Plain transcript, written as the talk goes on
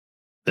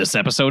This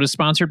episode is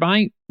sponsored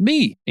by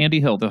me,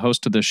 Andy Hill, the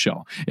host of this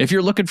show. If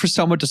you're looking for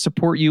someone to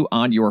support you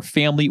on your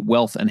family,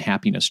 wealth, and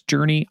happiness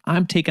journey,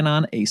 I'm taking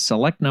on a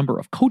select number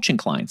of coaching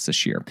clients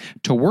this year.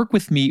 To work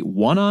with me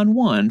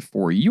one-on-one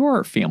for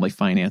your family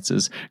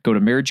finances, go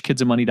to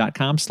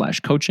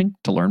marriagekidsandmoney.com/coaching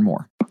to learn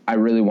more. I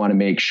really want to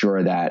make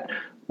sure that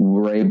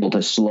we're able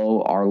to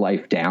slow our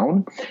life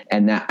down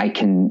and that I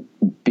can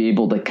be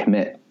able to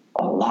commit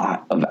a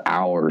lot of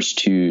hours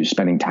to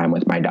spending time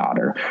with my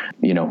daughter.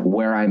 You know,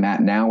 where I'm at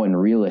now in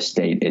real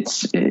estate,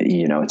 it's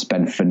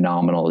been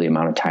phenomenal, the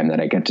amount of time that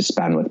I get to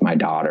spend with my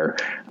daughter,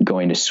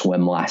 going to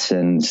swim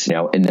lessons,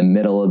 in the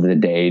middle of the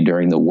day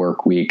during the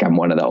work week. I'm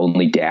one of the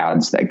only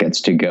dads that gets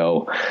to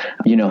go.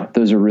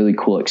 Those are really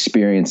cool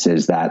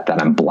experiences that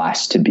I'm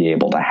blessed to be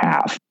able to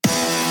have.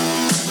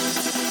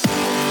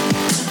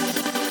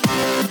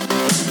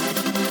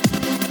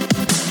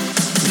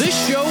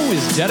 This show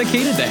is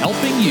dedicated to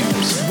helping you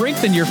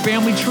strengthen your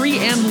family tree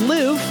and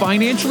live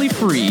financially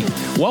free.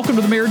 Welcome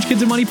to the Marriage,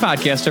 Kids, and Money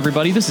podcast,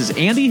 everybody. This is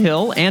Andy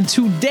Hill, and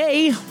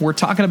today we're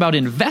talking about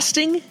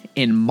investing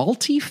in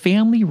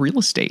multifamily real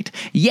estate.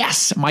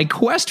 Yes, my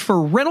quest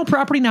for rental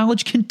property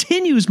knowledge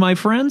continues, my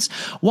friends.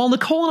 While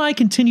Nicole and I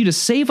continue to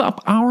save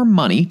up our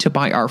money to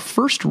buy our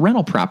first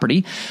rental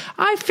property,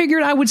 I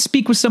figured I would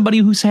speak with somebody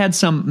who's had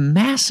some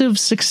massive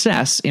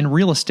success in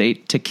real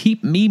estate to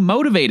keep me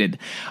motivated.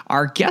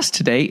 Our guest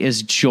today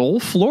is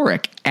Joel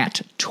Florek.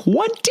 At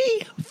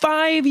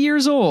 25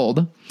 years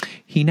old,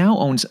 he now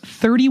owns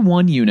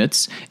 31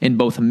 units in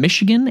both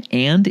Michigan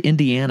and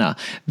Indiana.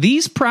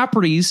 These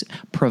properties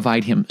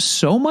provide him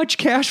so much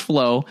cash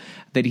flow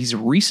that he's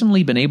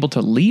recently been able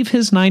to leave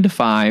his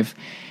 9-to-5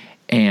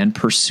 and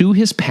pursue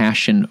his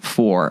passion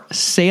for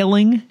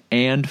sailing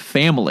and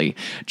family.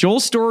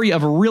 Joel's story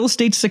of real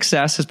estate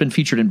success has been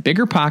featured in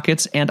Bigger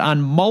Pockets and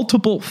on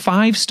multiple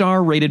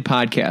 5-star rated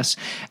podcasts.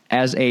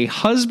 As a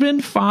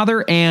husband,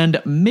 father,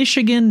 and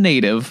Michigan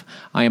native,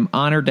 I am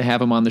honored to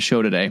have him on the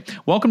show today.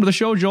 Welcome to the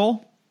show,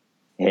 Joel.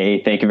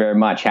 Hey, thank you very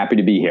much. Happy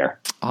to be here.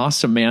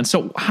 Awesome, man.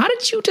 So how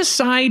did you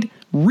decide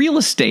real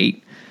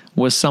estate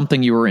was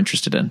something you were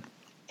interested in?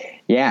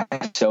 Yeah.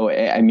 So,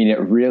 it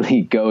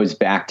really goes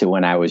back to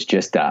when I was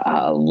just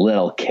a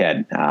little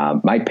kid.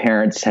 My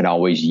parents had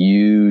always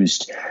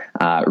used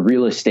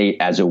real estate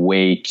as a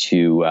way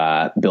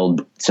to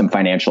build some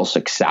financial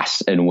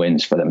success and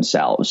wins for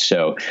themselves.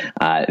 So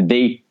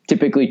they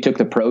typically took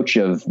the approach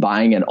of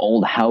buying an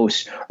old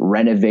house,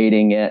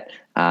 renovating it,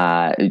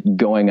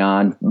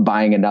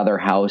 buying another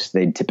house.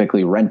 They'd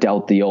typically rent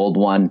out the old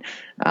one.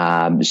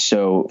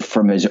 So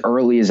from as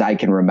early as I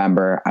can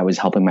remember, I was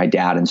helping my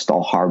dad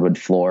install hardwood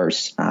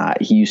floors.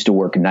 He used to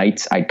work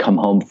nights. I'd come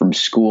home from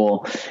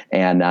school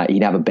and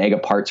he'd have a bag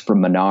of parts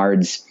from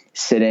Menards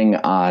sitting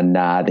on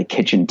the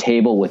kitchen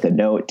table with a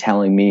note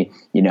telling me,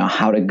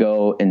 how to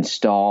go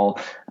install,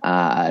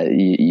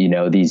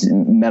 these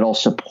metal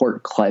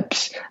support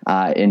clips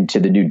into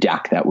the new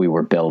deck that we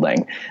were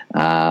building.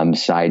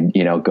 So I'd,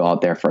 go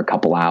out there for a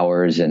couple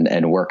hours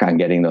and work on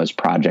getting those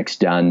projects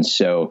done.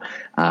 So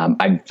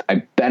I've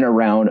been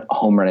around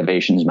home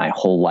renovations my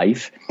whole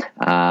life,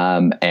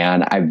 and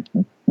I've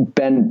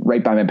been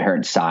right by my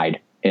parents'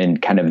 side in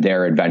kind of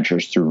their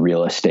adventures through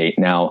real estate.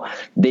 Now,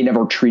 they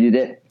never treated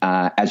it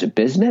as a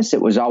business.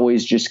 It was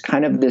always just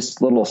kind of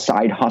this little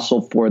side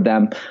hustle for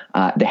them.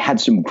 They had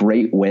some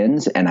great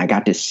wins, and I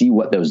got to see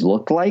what those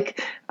looked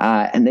like.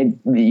 And they,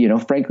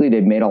 frankly,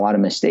 they've made a lot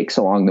of mistakes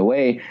along the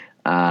way.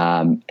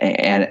 And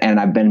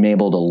I've been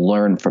able to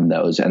learn from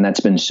those, and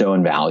that's been so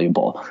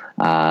invaluable.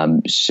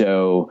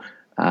 It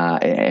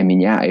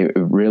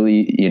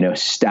really,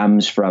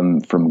 stems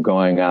from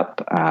growing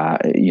up,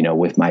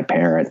 with my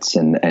parents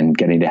and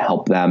getting to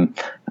help them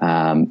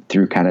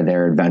through kind of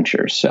their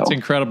adventures. So it's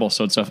incredible.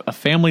 So it's a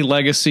family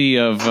legacy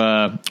of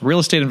real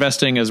estate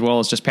investing, as well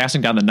as just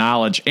passing down the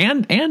knowledge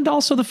and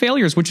also the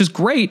failures, which is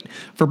great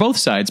for both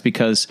sides,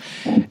 because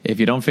if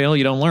you don't fail,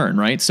 you don't learn,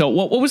 right? So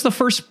what was the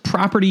first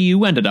property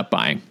you ended up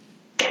buying?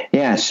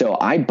 Yeah, so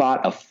I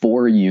bought a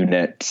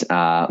 4-unit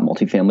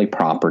multifamily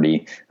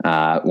property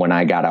when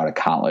I got out of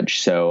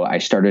college. So I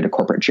started a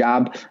corporate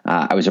job.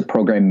 I was a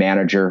program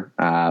manager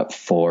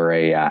for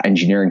a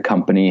engineering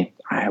company.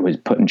 I was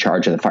put in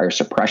charge of the fire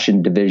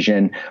suppression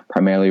division,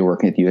 primarily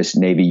working with the U.S.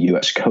 Navy,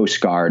 U.S. Coast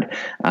Guard.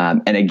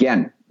 And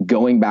again,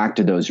 going back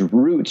to those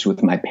roots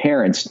with my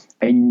parents,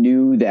 I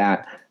knew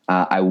that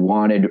I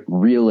wanted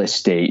real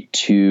estate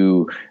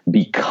to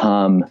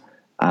become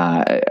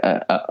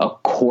a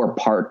core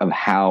part of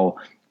how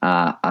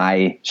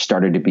I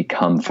started to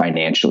become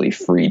financially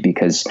free,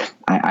 because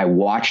I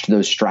watched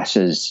those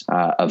stresses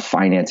of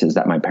finances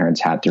that my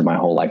parents had through my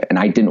whole life, and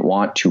I didn't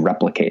want to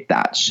replicate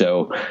that.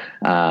 So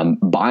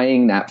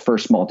buying that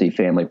first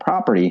multifamily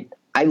property,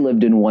 I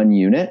lived in 1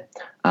 unit.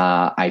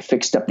 I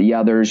fixed up the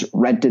others,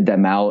 rented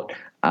them out.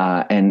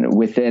 And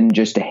within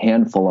just a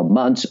handful of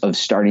months of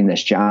starting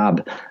this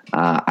job,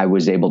 I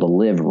was able to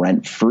live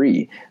rent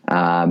free.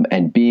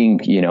 And being,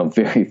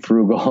 very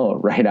frugal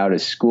right out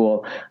of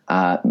school,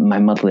 my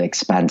monthly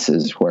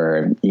expenses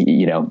were,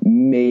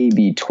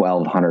 maybe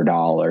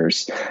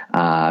 $1,200.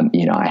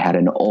 I had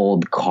an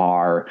old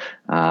car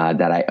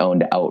that I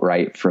owned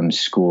outright from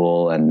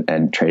school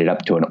and traded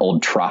up to an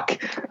old truck,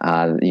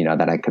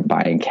 that I could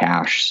buy in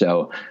cash.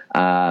 So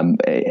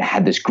I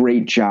had this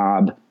great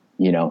job.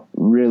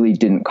 Really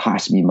didn't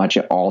cost me much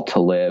at all to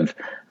live.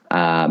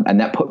 And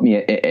that put me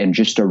in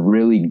just a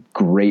really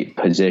great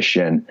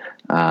position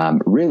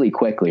really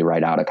quickly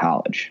right out of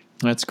college.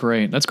 That's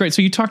great.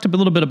 So you talked a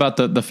little bit about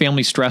the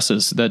family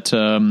stresses that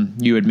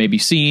you had maybe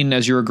seen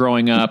as you were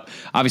growing up.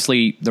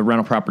 Obviously, the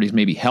rental properties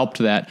maybe helped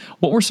that.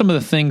 What were some of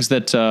the things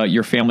that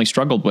your family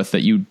struggled with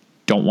that you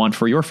don't want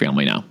for your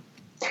family now?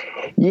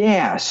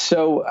 Yeah.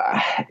 So,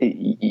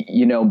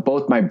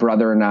 both my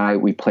brother and I,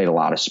 we played a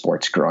lot of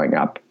sports growing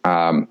up.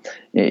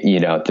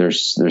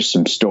 There's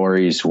some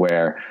stories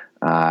where,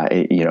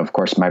 of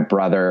course, my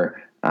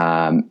brother,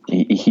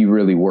 he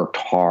really worked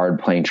hard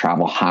playing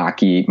travel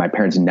hockey. My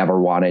parents never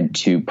wanted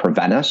to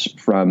prevent us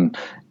from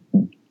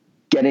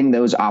getting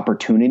those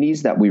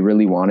opportunities that we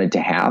really wanted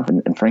to have.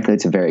 And frankly,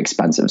 it's a very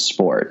expensive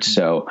sport.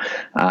 So,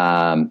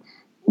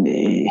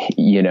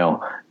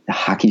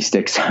 hockey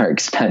sticks are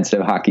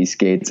expensive. Hockey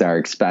skates are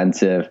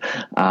expensive.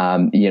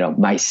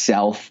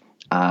 Myself,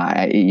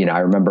 I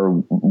remember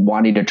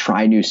wanting to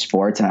try new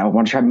sports. I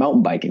want to try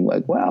mountain biking.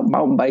 Like, well,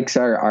 mountain bikes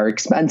are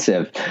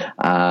expensive.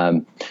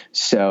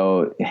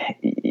 So,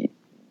 it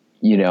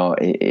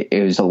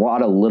was a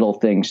lot of little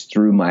things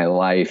through my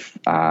life.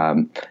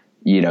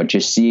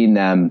 Just seeing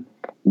them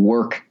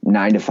work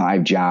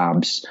 9-to-5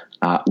 jobs,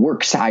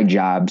 work side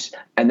jobs,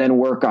 and then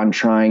work on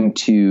trying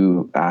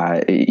to,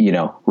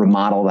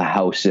 remodel the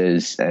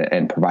houses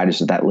and provide us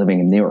with that living.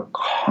 And they were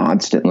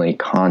constantly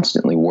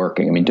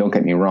working. I mean, don't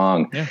get me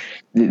wrong. Yeah.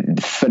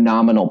 The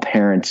phenomenal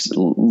parents,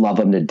 love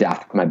them to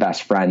death, my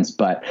best friends,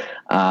 but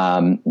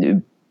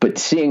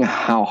seeing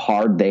how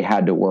hard they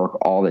had to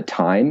work all the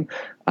time,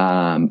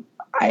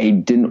 I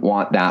didn't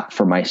want that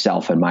for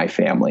myself and my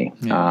family.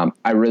 Yeah.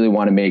 I really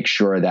want to make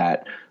sure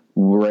that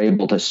we're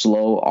able to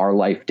slow our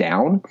life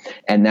down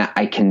and that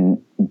I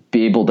can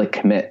be able to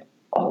commit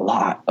a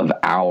lot of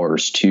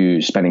hours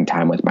to spending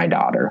time with my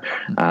daughter.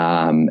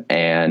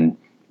 And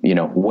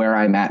where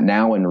I'm at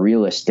now in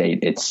real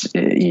estate, it's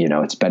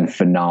been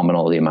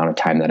phenomenal. The amount of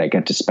time that I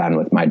get to spend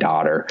with my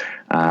daughter,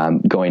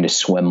 going to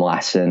swim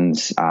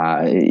lessons, in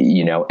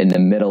the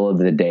middle of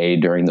the day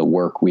during the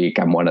work week.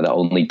 I'm one of the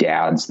only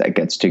dads that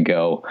gets to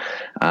go.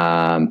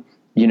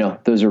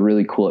 Those are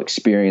really cool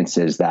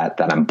experiences that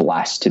I'm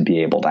blessed to be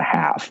able to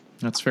have.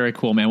 That's very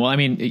cool, man. Well, I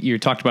mean, you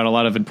talked about a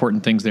lot of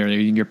important things there.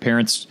 Your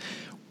parents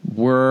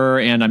were,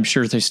 and I'm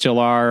sure they still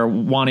are,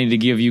 wanting to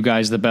give you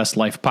guys the best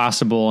life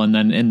possible. And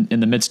then in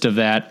the midst of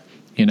that,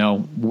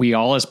 we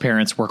all as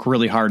parents work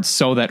really hard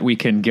so that we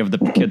can give the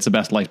kids the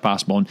best life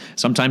possible. And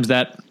sometimes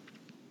that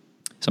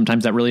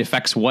really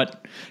affects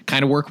what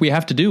kind of work we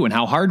have to do and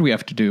how hard we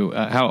have to do,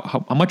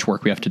 how much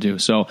work we have to do.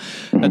 So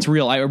that's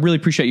real. I really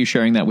appreciate you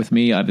sharing that with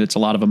me. It's a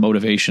lot of a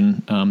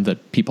motivation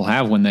that people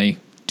have when they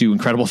do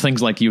incredible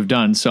things like you've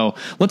done. So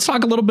let's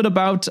talk a little bit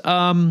about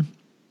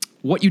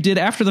what you did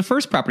after the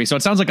first property. So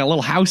it sounds like a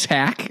little house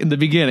hack in the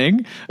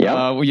beginning.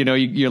 Yeah.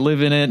 You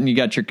live in it and you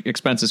got your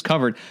expenses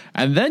covered.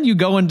 And then you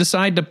go and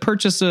decide to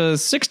purchase a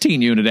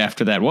 16 unit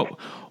after that.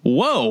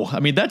 Whoa.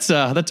 I mean, that's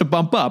a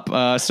bump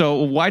up.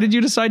 So why did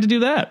you decide to do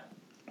that?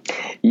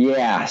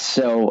 Yeah.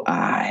 So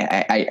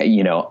I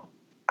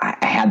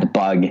had the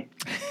bug.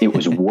 It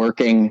was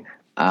working.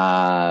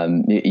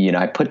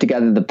 I put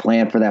together the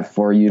plan for that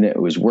 4-unit.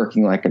 It was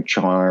working like a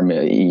charm.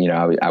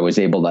 I was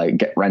able to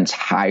get rents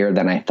higher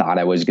than I thought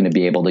I was going to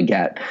be able to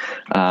get.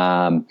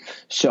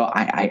 So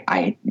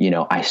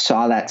I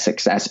saw that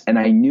success and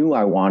I knew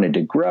I wanted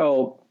to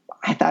grow.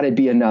 I thought it'd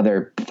be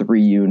another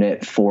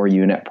 3-unit,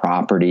 4-unit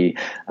property,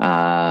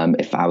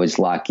 if I was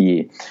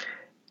lucky.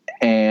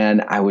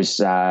 And I was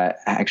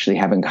actually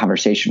having a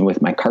conversation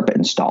with my carpet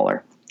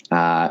installer,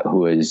 who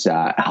was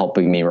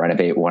helping me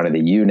renovate one of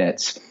the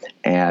units.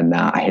 And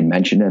I had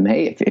mentioned to him,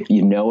 hey, if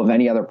you know of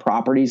any other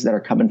properties that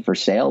are coming for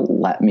sale,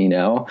 let me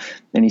know.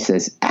 And he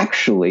says,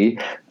 actually,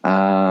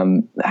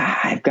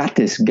 I've got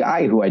this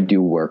guy who I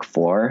do work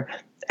for,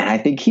 and I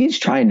think he's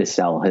trying to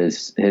sell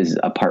his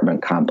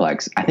apartment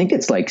complex. I think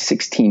it's like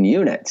 16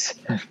 units.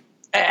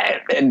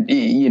 And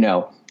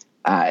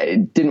I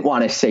didn't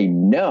want to say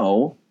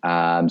no.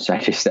 So I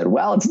just said,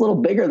 well, it's a little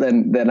bigger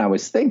than I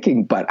was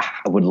thinking, but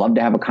I would love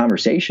to have a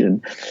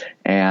conversation.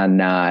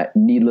 And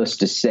needless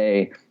to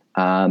say,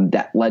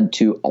 that led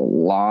to a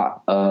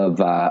lot of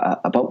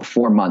about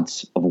 4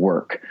 months of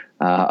work,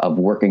 of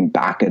working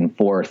back and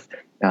forth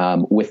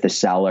with the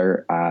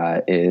seller.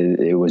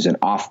 It was an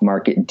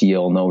off-market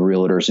deal, no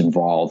realtors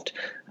involved.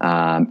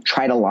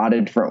 Tried a lot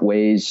of different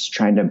ways,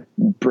 trying to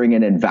bring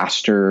in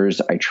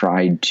investors. I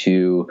tried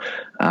to,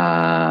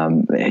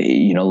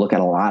 look at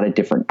a lot of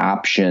different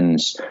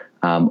options.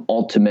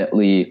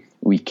 Ultimately,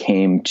 we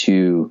came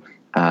to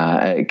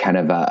kind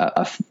of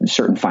a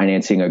certain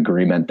financing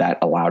agreement that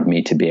allowed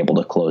me to be able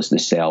to close the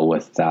sale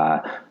with,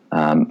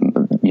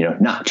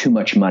 not too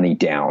much money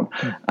down,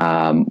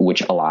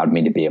 which allowed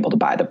me to be able to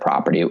buy the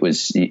property. It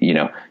was,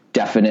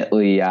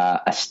 definitely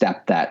a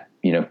step that,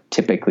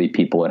 typically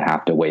people would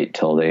have to wait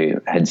till they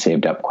had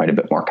saved up quite a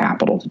bit more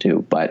capital to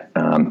do. But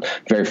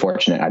very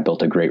fortunate. I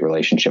built a great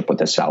relationship with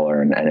the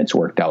seller, and it's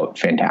worked out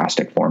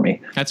fantastic for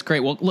me. That's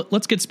great. Well,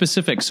 let's get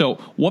specific. So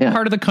what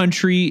part of the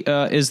country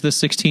is the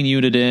 16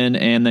 unit in?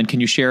 And then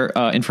can you share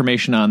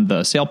information on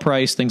the sale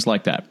price, things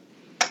like that?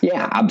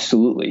 Yeah,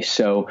 absolutely.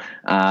 So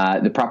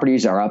the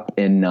properties are up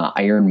in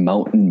Iron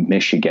Mountain,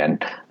 Michigan.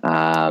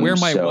 Where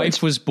my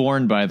wife was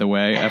born, by the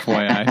way,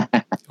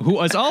 FYI, who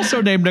was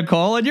also named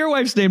Nicole, and your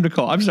wife's named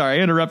Nicole. I'm sorry,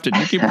 I interrupted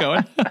you. Keep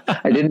going.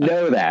 I didn't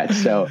know that.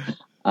 So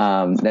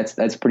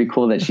that's pretty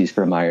cool that she's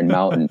from Iron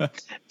Mountain.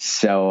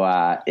 So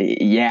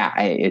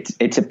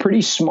it's a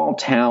pretty small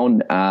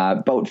town,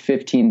 about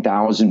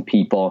 15,000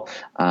 people,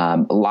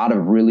 a lot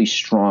of really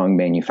strong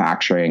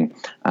manufacturing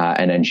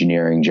and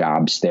engineering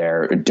jobs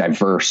there, a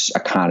diverse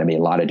economy,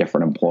 a lot of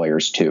different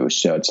employers too.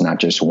 So it's not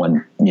just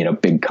one,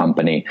 big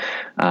company.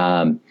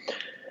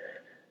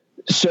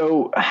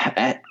 So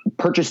I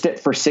purchased it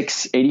for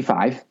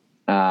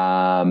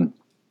 $685,000.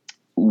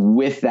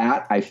 With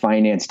that, I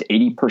financed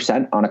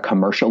 80% on a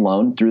commercial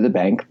loan through the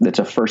bank. That's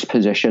a first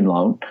position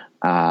loan.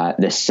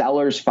 The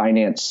sellers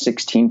financed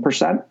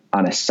 16%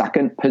 on a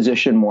second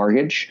position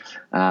mortgage.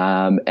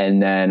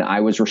 And then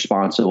I was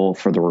responsible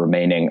for the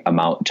remaining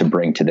amount to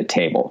bring to the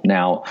table.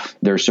 Now,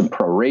 there's some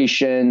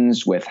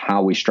prorations with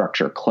how we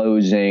structure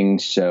closing.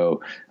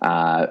 So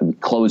we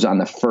close on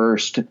the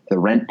first, the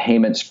rent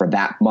payments for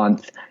that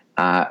month.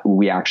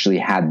 We actually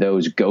had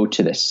those go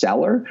to the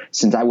seller.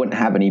 Since I wouldn't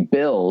have any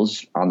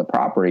bills on the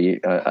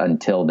property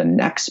until the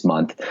next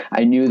month,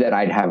 I knew that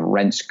I'd have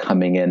rents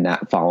coming in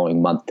that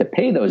following month to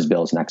pay those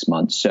bills next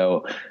month.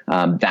 So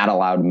that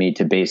allowed me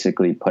to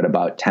basically put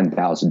about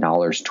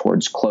 $10,000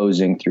 towards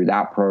closing through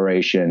that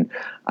proration,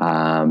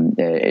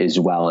 as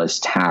well as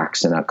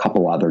tax and a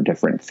couple other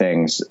different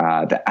things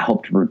that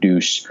helped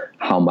reduce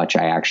how much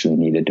I actually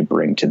needed to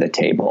bring to the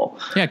table.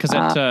 Yeah, because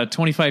at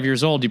 25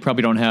 years old, you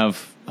probably don't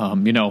have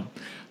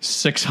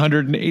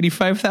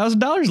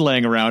 $685,000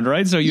 laying around,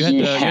 right? So you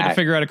had to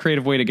figure out a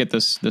creative way to get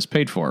this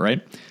paid for,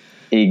 right?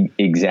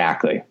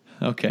 Exactly.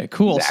 Okay,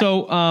 cool. Exactly.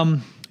 So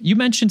you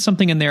mentioned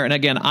something in there, and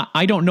again,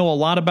 I don't know a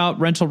lot about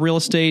rental real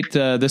estate.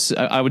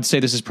 I would say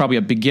this is probably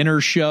a beginner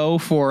show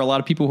for a lot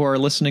of people who are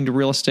listening to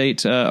real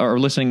estate or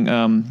listening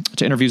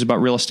to interviews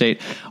about real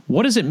estate.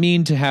 What does it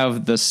mean to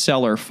have the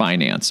seller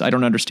finance? I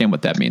don't understand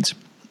what that means.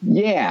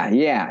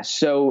 Yeah.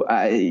 So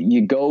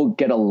you go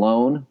get a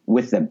loan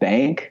with the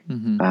bank.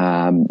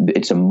 Mm-hmm.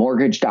 It's a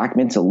mortgage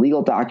document. It's a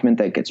legal document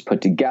that gets put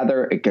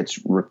together. It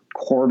gets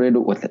recorded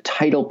with the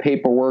title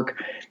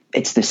paperwork.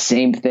 It's the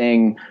same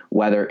thing,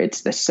 whether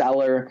it's the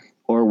seller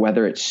or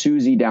whether it's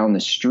Susie down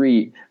the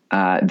street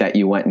that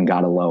you went and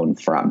got a loan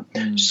from.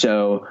 Mm.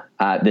 So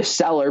the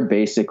seller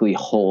basically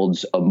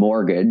holds a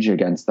mortgage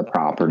against the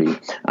property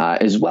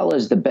as well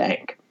as the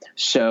bank.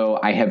 So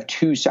I have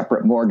two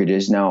separate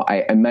mortgages. Now,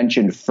 I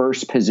mentioned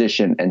first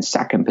position and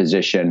second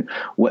position.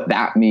 What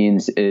that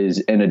means is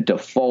in a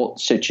default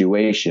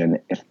situation,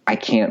 if I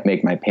can't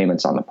make my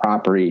payments on the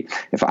property,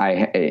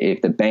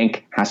 if the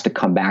bank has to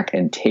come back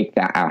and take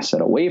that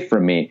asset away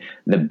from me,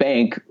 the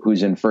bank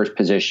who's in first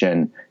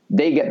position,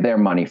 they get their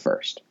money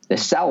first. The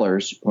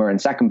sellers who are in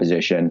second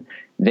position,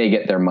 they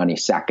get their money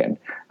second.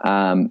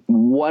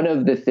 One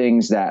of the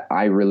things that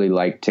I really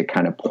like to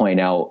kind of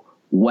point out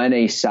when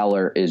a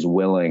seller is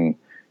willing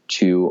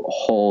to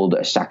hold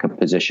a second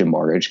position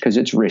mortgage, because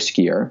it's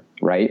riskier,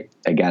 right?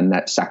 Again,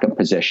 that second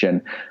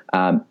position,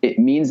 it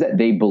means that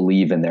they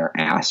believe in their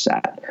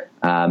asset.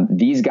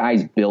 These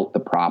guys built the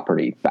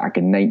property back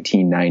in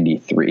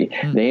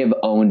 1993. They have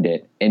owned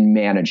it and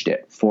managed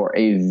it for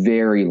a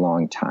very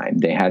long time.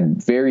 They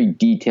had very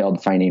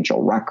detailed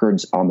financial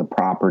records on the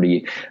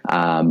property.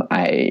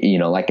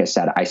 Like I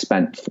said, I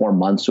spent 4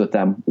 months with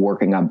them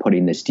working on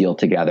putting this deal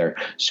together.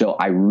 So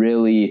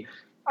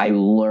I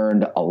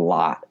learned a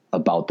lot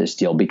about this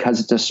deal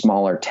because it's a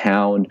smaller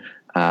town.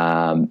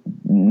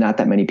 Not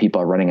that many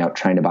people are running out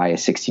trying to buy a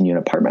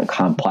 16-unit apartment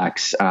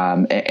complex.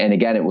 And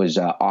again, it was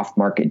an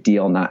off-market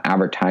deal, not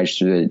advertised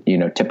through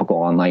the typical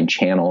online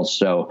channels.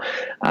 So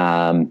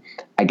I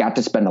got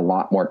to spend a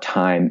lot more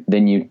time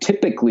than you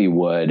typically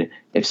would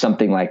if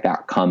something like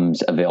that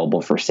comes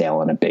available for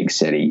sale in a big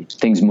city.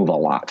 Things move a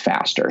lot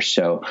faster.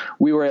 So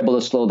we were able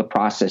to slow the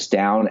process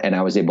down, and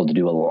I was able to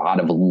do a lot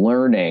of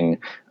learning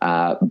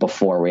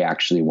before we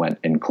actually went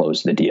and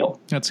closed the deal.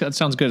 That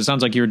sounds good. It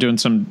sounds like you were doing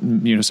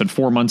some, said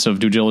 4 months of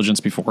due diligence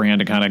beforehand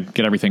to kind of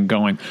get everything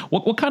going.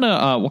 What kind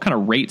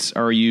of rates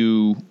are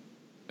you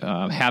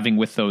having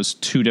with those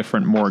two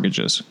different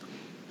mortgages?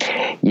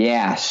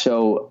 Yeah.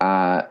 So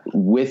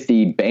with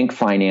the bank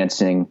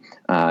financing,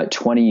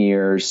 20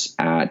 years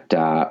at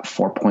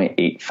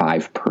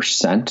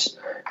 4.85%,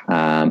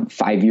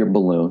 5-year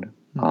balloon.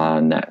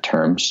 on that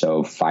term.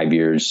 So 5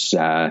 years,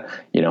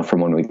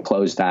 from when we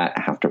closed that,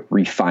 I have to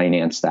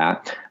refinance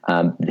that.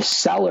 The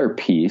seller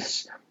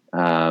piece,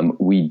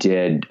 we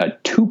did a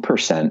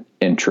 2%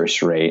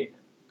 interest rate,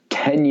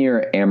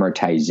 10-year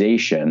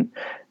amortization.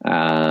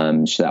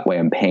 So that way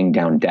I'm paying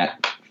down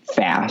debt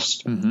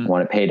fast. I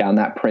want to pay down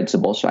that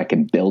principal so I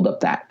can build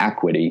up that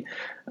equity.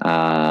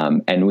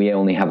 And we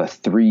only have a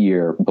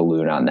 3-year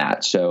balloon on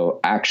that. So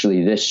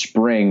actually this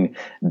spring,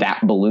 that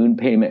balloon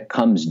payment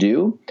comes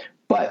due.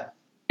 But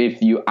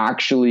if you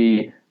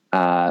actually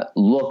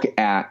look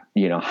at,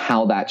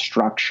 how that's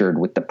structured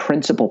with the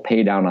principal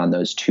pay down on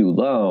those two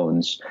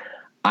loans,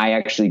 I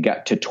actually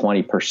got to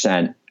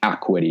 20%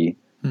 equity,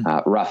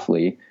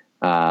 roughly,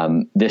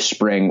 this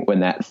spring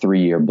when that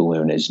 3-year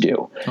balloon is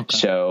due. Okay.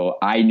 So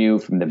I knew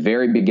from the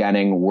very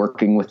beginning,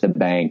 working with the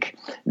bank,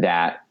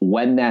 that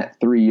when that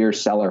 3-year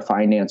seller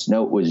finance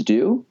note was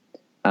due,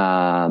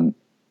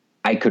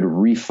 I could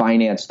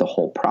refinance the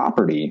whole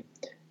property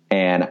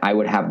and I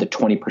would have the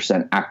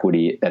 20%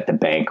 equity that the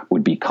bank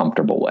would be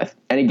comfortable with.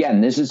 And again,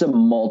 this is a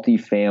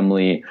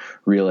multifamily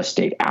real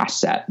estate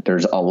asset.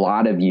 There's a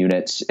lot of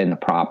units in the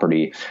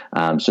property.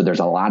 So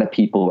there's a lot of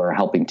people who are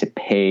helping to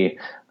pay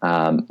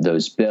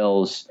those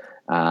bills.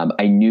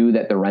 I knew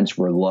that the rents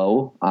were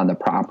low on the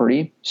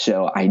property.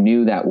 So I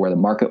knew that where the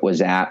market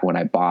was at when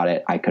I bought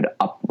it, I could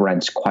up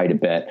rents quite a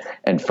bit.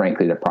 And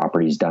frankly, the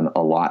property's done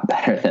a lot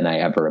better than I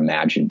ever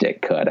imagined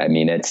it could. I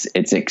mean, it's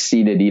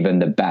exceeded even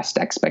the best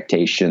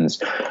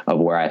expectations of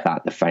where I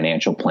thought the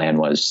financial plan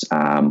was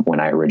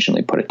when I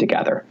originally put it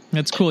together.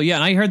 That's cool. Yeah.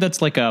 And I heard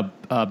that's like a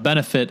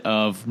benefit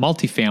of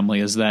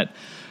multifamily is that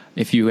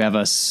if you have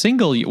a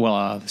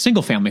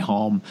single family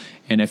home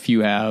and if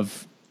you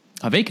have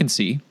a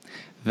vacancy,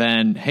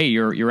 then hey,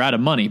 you're out of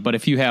money. But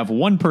if you have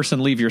one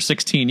person leave your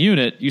 16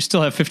 unit, you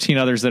still have 15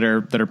 others that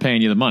are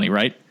paying you the money,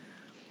 right?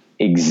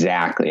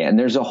 Exactly. And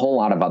there's a whole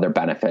lot of other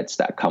benefits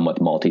that come with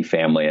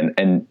multifamily.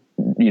 And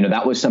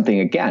that was something,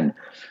 again,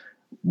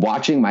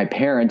 watching my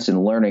parents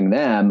and learning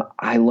them,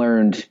 I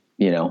learned,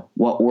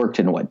 what worked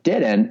and what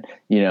didn't.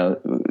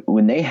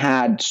 When they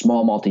had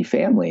small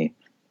multifamily,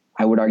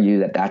 I would argue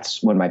that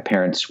that's when my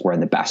parents were in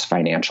the best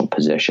financial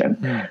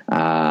position.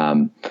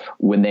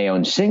 When they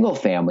owned single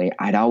family,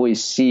 I'd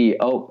always see,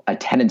 a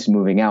tenant's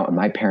moving out and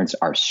my parents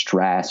are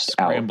stressed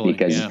out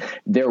because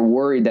they're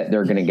worried that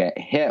they're going to get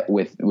hit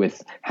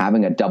with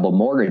having a double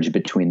mortgage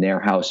between their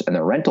house and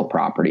the rental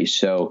property.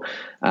 So,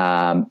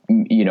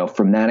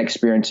 from that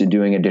experience of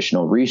doing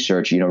additional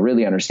research,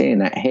 really understanding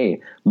that,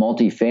 hey,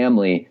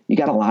 multifamily, you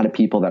got a lot of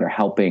people that are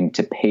helping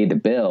to pay the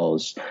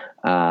bills.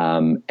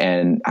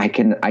 And I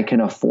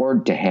can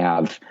afford to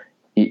have,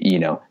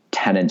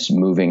 tenants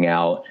moving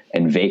out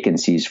and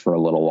vacancies for a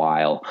little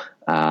while.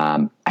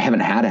 I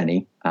haven't had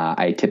any.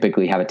 I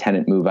typically have a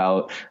tenant move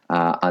out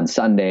on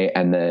Sunday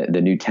and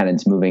the new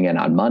tenant's moving in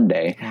on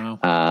Monday.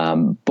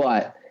 Wow.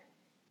 But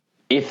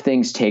if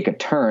things take a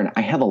turn,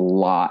 I have a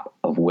lot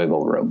of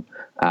wiggle room.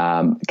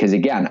 Because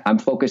again, I'm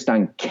focused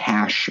on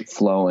cash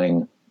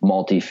flowing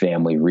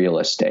multifamily real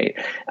estate.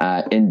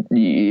 And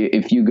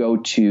if you go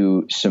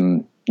to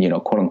some,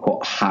 quote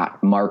unquote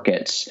hot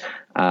markets,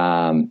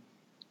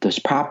 those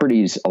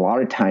properties a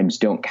lot of times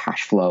don't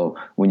cash flow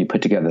when you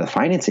put together the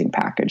financing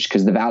package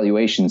because the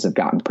valuations have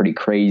gotten pretty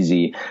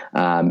crazy.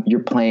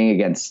 You're playing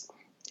against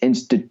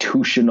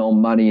institutional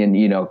money and,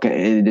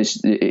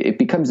 it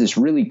becomes this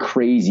really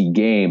crazy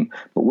game.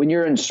 But when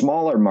you're in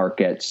smaller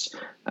markets,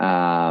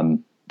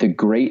 the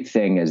great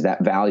thing is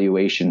that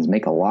valuations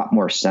make a lot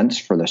more sense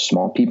for the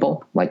small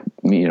people like,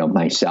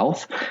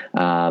 myself,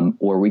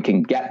 where we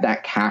can get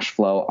that cash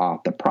flow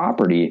off the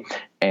property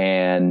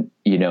and,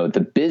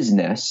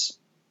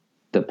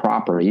 the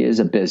property is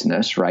a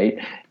business, right?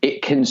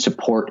 It can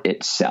support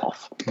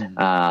itself.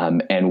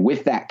 And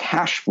with that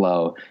cash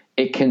flow,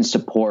 it can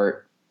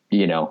support,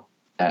 a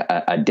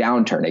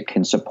downturn. It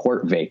can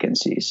support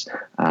vacancies.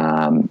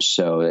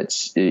 So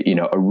it's,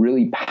 a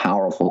really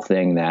powerful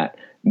thing that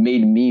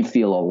made me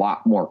feel a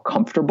lot more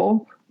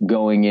comfortable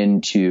going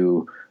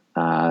into,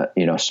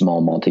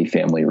 small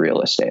multifamily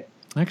real estate.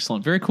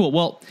 Excellent. Very cool.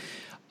 Well,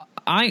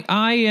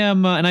 I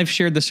am, and I've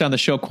shared this on the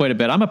show quite a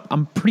bit.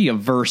 I'm pretty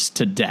averse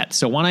to debt.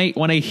 So when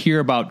I hear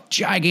about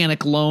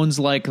gigantic loans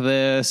like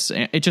this,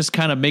 it just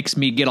kind of makes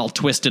me get all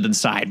twisted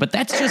inside. But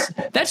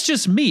that's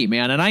just me,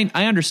 man. And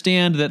I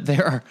understand that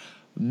there are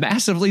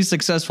massively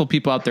successful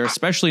people out there,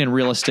 especially in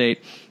real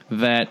estate,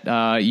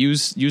 that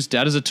use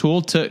debt as a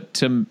tool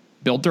to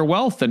build their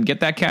wealth and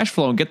get that cash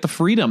flow and get the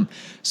freedom.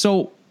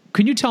 So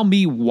can you tell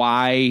me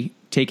why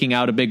taking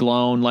out a big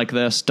loan like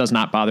this does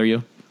not bother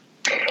you?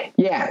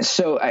 Yeah.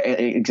 So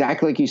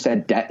exactly like you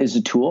said, debt is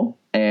a tool.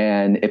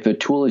 And if a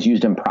tool is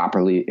used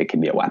improperly, it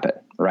can be a weapon,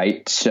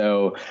 right?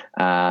 So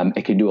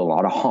it can do a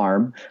lot of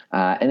harm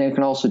and it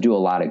can also do a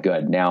lot of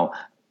good. Now,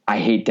 I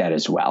hate debt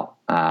as well.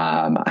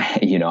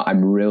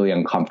 I'm really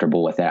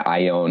uncomfortable with it.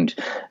 I owned,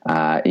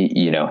 when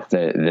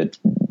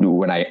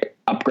I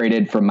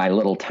upgraded from my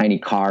little tiny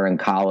car in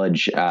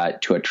college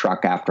to a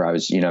truck after I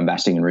was,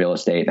 investing in real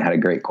estate and had a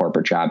great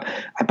corporate job,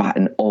 I bought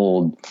an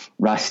old,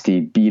 rusty,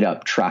 beat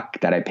up truck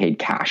that I paid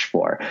cash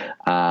for.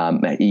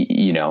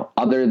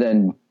 Other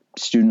than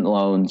student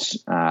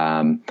loans,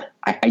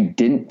 I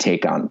didn't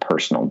take on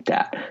personal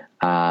debt.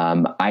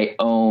 I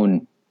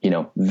own,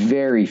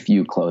 very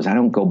few clothes. I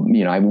don't go,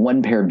 I have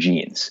one pair of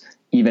jeans.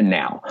 Even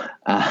now,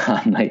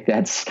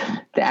 that's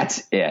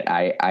it.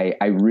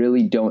 I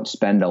really don't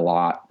spend a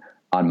lot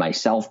on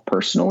myself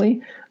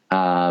personally.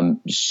 I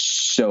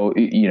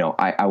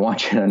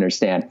want you to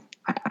understand,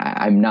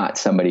 I'm not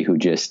somebody who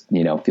just,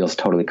 feels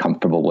totally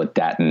comfortable with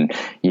debt and,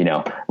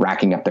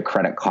 racking up the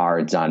credit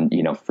cards on,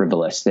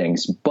 frivolous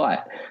things.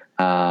 But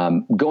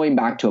going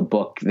back to a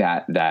book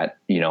that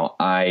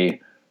I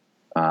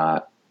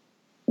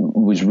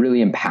was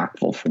really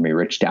impactful for me,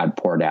 Rich Dad,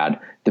 Poor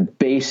Dad, the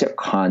basic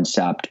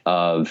concept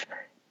of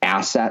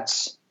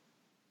assets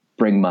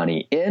bring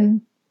money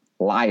in,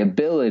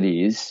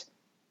 liabilities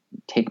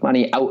take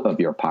money out of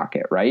your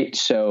pocket, right?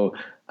 So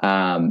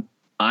I'm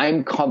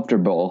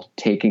comfortable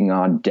taking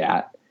on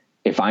debt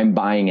if I'm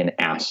buying an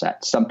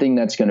asset, something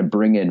that's going to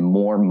bring in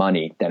more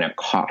money than it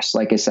costs.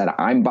 Like I said,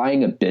 I'm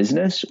buying a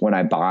business when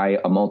I buy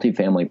a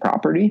multifamily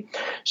property.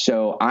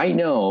 So I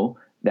know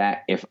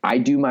that if I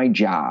do my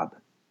job,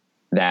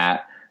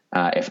 that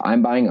if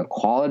I'm buying a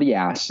quality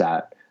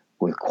asset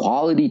with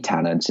quality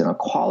tenants in a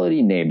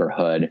quality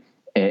neighborhood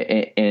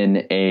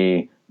in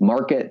a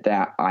market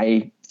that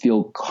I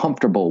feel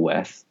comfortable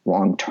with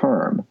long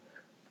term,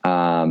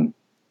 I'm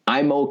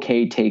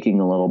okay taking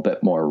a little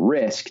bit more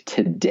risk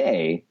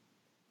today.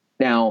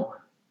 Now,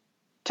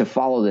 to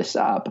follow this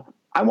up,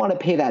 I want to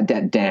pay that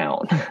debt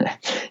down.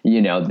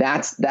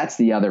 That's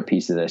the other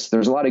piece of this.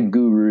 There's a lot of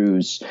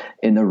gurus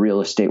in the real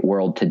estate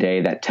world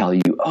today that tell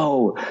you,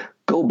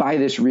 go buy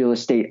this real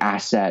estate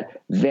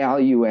asset,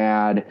 value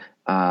add,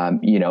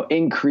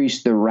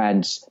 increase the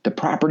rents, the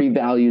property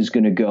value is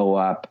going to go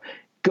up,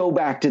 go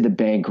back to the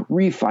bank,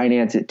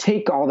 refinance it,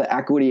 take all the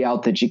equity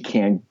out that you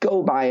can,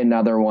 go buy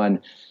another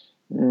one.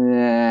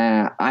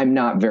 I'm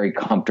not very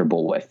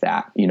comfortable with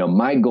that.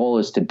 My goal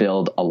is to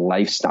build a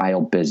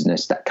lifestyle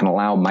business that can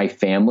allow my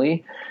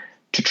family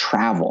to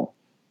travel,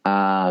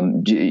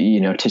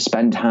 to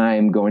spend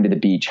time going to the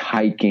beach,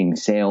 hiking,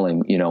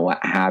 sailing, what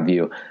have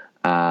you.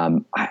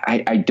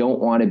 I don't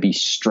want to be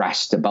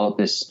stressed about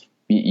this,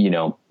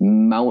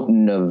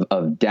 mountain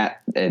of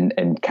debt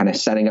and kind of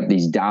setting up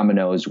these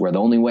dominoes where the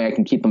only way I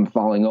can keep them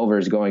falling over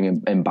is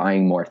going and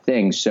buying more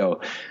things. So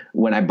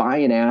when I buy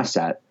an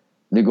asset,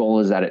 the goal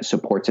is that it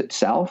supports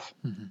itself,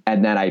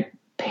 and then I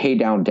pay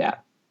down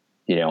debt,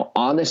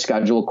 on the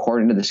schedule,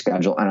 according to the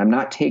schedule, and I'm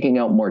not taking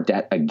out more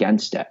debt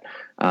against it.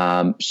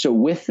 So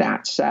with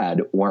that said,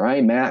 where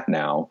I'm at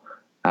now,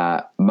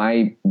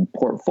 my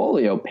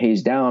portfolio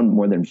pays down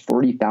more than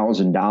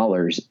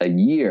 $40,000 a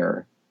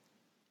year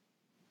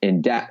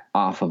in debt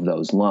off of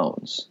those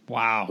loans.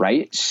 Wow.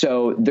 Right.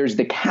 So there's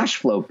the cash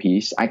flow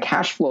piece. I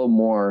cash flow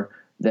more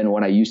than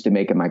what I used to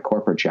make in my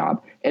corporate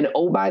job. And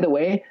oh, by the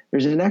way,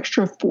 there's an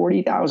extra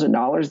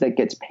 $40,000 that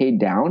gets paid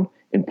down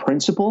in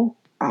principal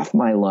off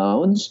my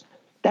loans.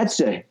 That's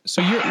a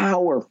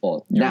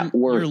powerful net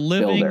worth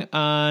builder.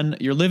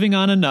 You're living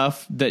on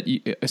enough that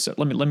you, so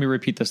let me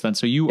repeat this then.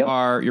 So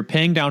you're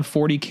paying down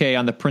 $40K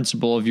on the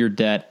principal of your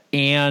debt,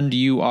 and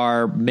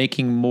you're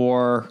making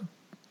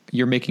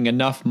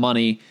enough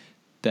money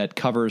that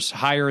covers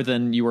higher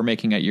than you were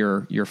making at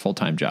your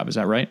full-time job. Is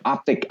that right?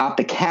 Off the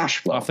cash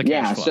flow.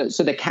 Flow.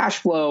 So the cash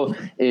flow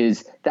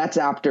that's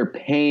after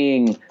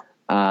paying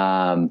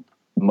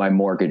my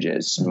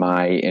mortgages,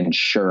 my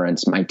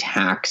insurance, my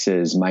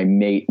taxes, my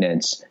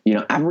maintenance,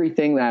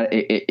 everything that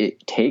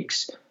it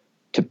takes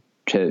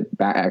to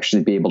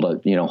actually be able to,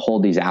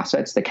 hold these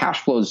assets. The cash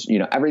flows,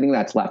 everything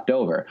that's left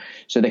over.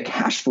 So the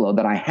cash flow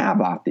that I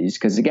have off these,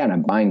 because again,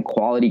 I'm buying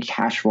quality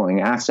cash flowing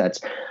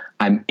assets.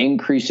 I'm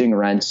increasing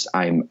rents.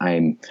 I'm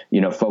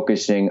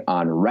focusing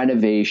on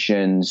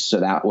renovations, so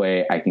that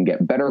way I can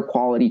get better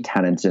quality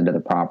tenants into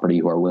the property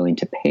who are willing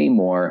to pay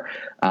more.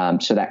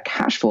 So that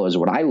cash flow is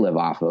what I live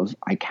off of.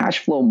 I cash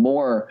flow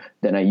more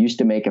than I used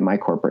to make in my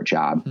corporate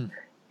job.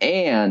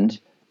 And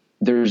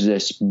there's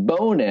this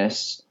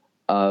bonus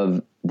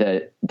of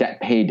the debt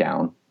pay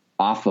down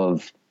off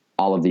of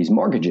all of these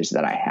mortgages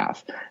that I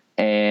have.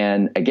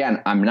 And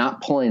again, I'm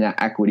not pulling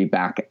that equity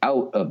back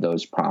out of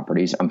those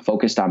properties. I'm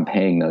focused on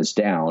paying those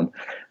down.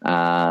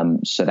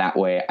 So that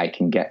way I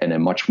can get in a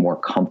much more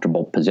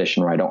comfortable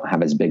position where I don't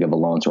have as big of a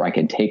loan, so I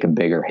can take a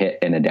bigger hit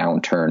in a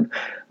downturn.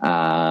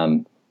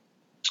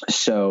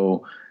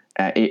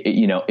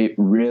 It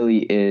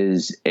really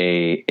is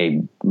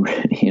a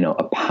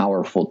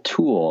powerful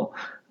tool.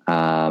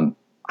 I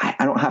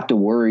don't have to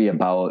worry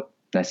about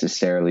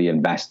necessarily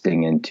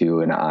investing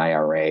into an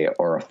IRA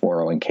or a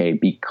 401k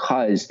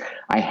because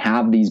I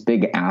have these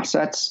big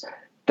assets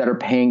that are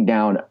paying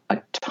down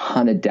a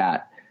ton of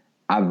debt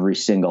every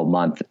single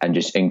month and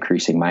just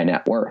increasing my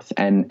net worth.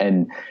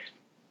 And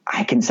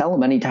I can sell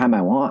them anytime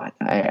I want.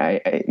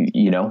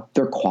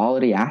 They're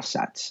quality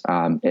assets.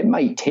 It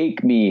might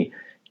take me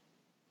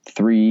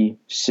 3,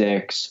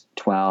 6,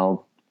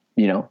 12,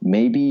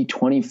 maybe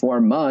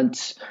 24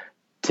 months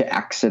to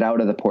exit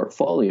out of the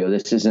portfolio.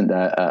 This isn't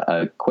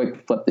a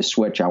quick flip the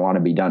switch, I want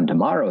to be done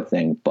tomorrow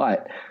thing.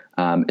 But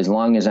as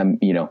long as I'm,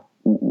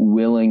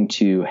 willing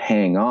to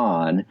hang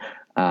on,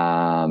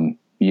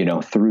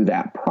 through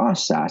that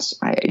process,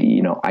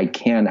 I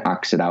can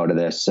exit out of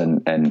this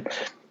and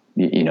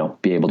be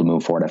able to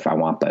move forward if I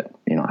want, but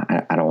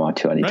I don't want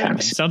to anytime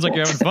soon. Sounds like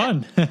you're having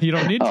fun. You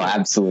don't need to. Oh,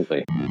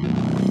 absolutely.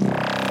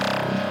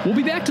 We'll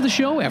be back to the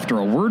show after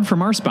a word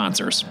from our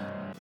sponsors.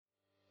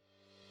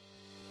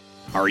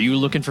 Are you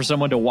looking for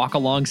someone to walk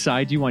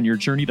alongside you on your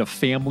journey to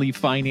family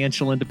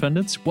financial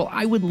independence? Well,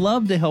 I would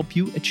love to help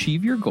you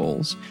achieve your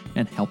goals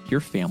and help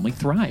your family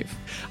thrive.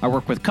 I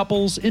work with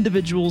couples,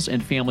 individuals,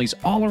 and families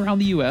all around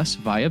the U.S.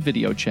 via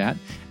video chat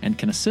and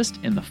can assist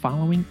in the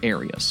following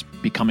areas: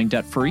 becoming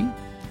debt-free,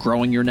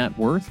 growing your net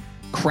worth,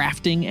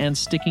 crafting and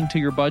sticking to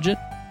your budget,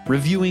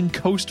 reviewing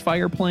Coast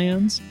Fire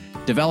plans,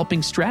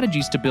 developing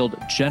strategies to build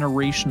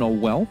generational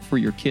wealth for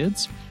your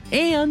kids,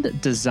 and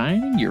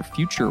designing your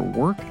future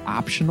work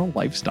optional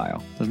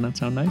lifestyle. Doesn't that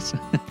sound nice?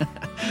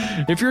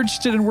 If you're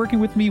interested in working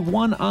with me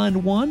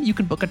one-on-one, you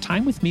can book a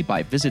time with me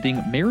by visiting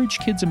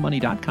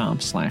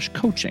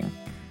marriagekidsandmoney.com/coaching.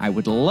 I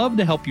would love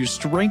to help you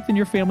strengthen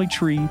your family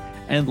tree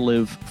and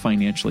live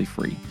financially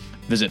free.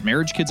 Visit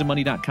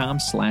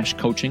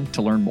marriagekidsandmoney.com/coaching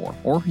to learn more,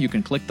 or you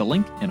can click the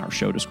link in our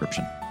show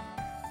description.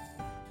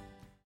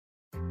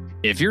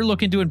 If you're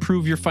looking to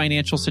improve your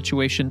financial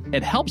situation,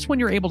 it helps when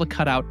you're able to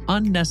cut out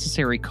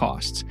unnecessary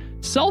costs.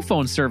 Cell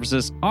phone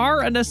services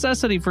are a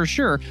necessity for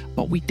sure,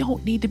 but we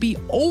don't need to be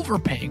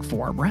overpaying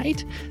for them,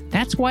 right?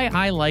 That's why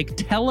I like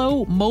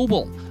Tello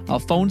Mobile, a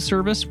phone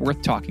service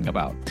worth talking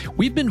about.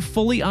 We've been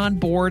fully on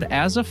board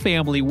as a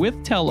family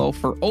with Tello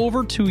for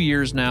over 2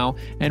 years now,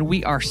 and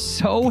we are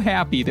so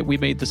happy that we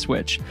made the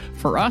switch.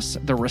 For us,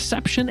 the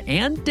reception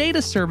and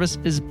data service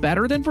is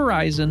better than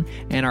Verizon,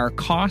 and our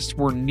costs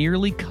were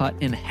nearly cut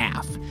in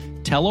half.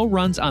 Tello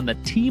runs on the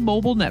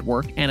T-Mobile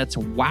network, and it's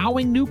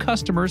wowing new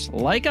customers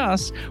like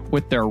us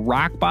with their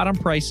rock-bottom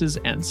prices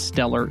and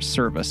stellar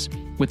service.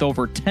 With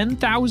over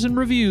 10,000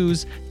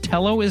 reviews,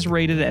 Tello is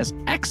rated as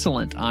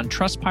excellent on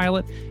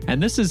Trustpilot,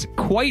 and this is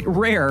quite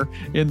rare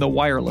in the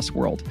wireless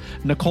world.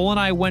 Nicole and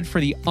I went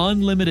for the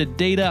unlimited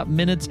data,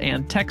 minutes,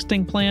 and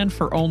texting plan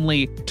for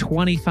only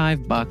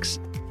 $25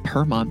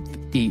 per month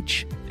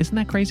each. Isn't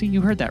that crazy?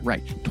 You heard that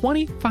right.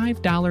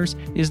 $25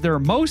 is their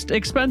most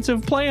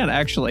expensive plan,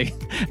 actually.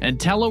 And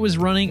Tello is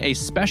running a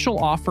special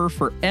offer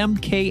for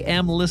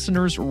MKM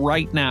listeners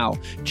right now.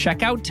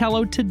 Check out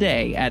Tello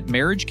today at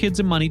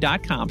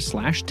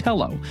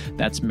marriagekidsandmoney.com/Tello.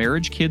 That's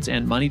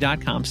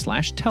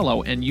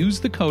marriagekidsandmoney.com/Tello, and use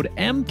the code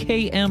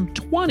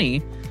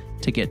MKM20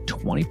 to get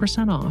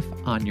 20% off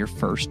on your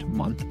first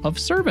month of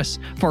service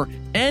for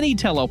any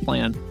Tello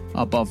plan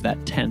above that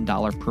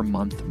 $10 per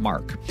month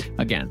mark.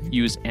 Again,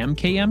 use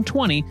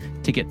MKM20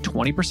 to get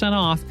 20%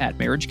 off at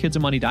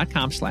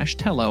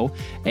marriagekidsandmoney.com/Tello,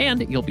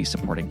 and you'll be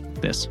supporting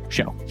this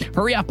show.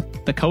 Hurry up.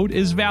 The code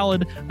is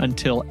valid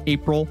until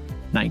April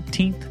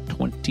 19th,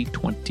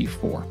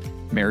 2024.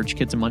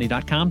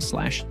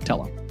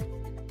 marriagekidsandmoney.com/Tello.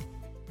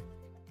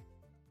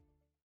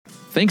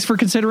 Thanks for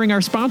considering our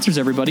sponsors,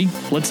 everybody.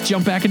 Let's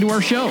jump back into our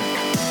show.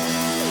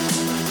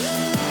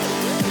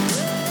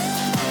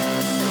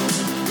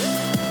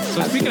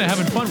 So speaking of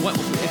having fun,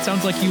 it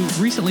sounds like you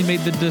recently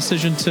made the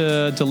decision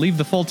to leave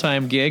the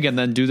full-time gig and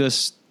then do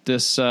this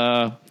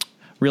real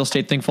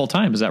estate thing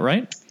full-time. Is that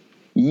right?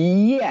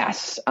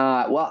 Yes.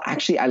 Well,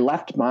 actually, I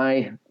left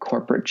my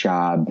corporate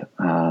job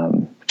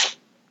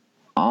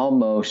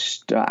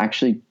almost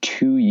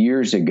 2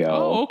 years ago.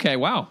 Oh, okay.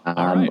 Wow.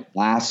 All right.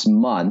 Last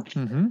month,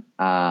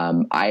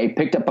 I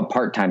picked up a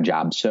part-time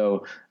job.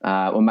 So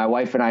when my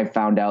wife and I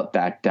found out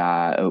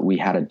that we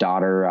had a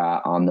daughter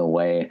on the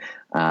way,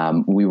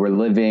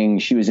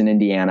 she was in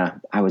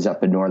Indiana. I was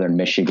up in northern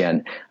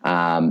Michigan.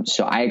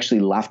 So I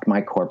actually left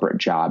my corporate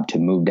job to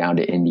move down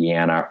to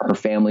Indiana. Her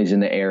family's in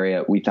the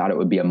area. We thought it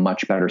would be a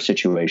much better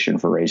situation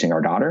for raising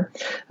our daughter.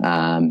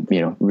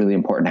 Really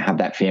important to have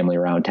that family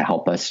around to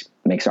help us.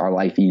 Makes our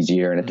life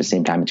easier. And at the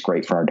same time, it's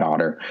great for our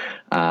daughter.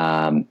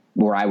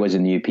 Where I was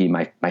in the UP,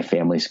 my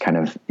family's kind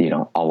of,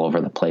 all over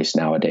the place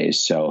nowadays.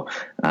 So,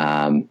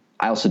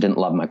 I also didn't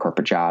love my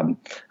corporate job.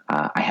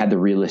 I had the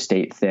real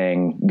estate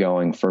thing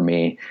going for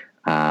me.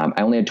 I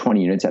only had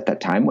 20 units at that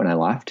time when I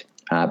left.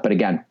 But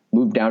again,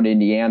 moved down to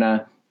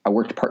Indiana. I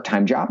worked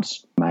part-time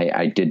jobs.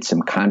 I did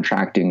some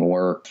contracting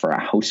work for a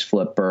house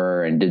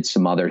flipper and did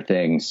some other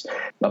things.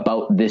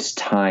 About this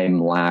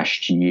time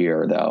last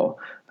year, though,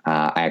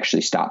 I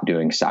actually stopped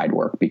doing side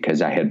work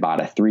because I had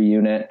bought a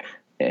 3-unit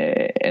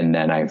And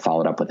then I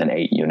followed up with an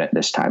 8 unit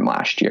this time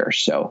last year.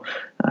 So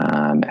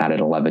added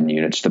 11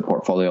 units to the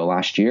portfolio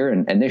last year.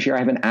 And this year I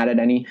haven't added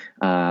any.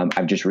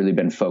 I've just really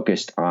been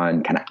focused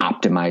on kind of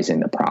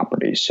optimizing the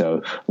property.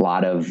 So a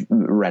lot of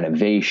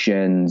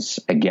renovations,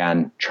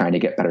 again, trying to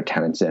get better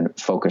tenants in,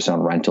 focus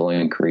on rental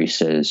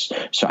increases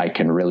so I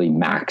can really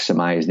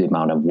maximize the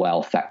amount of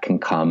wealth that can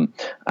come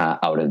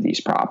out of these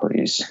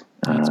properties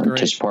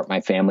to support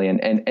my family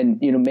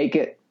and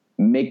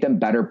make them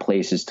better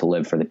places to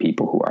live for the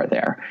people who are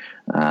there.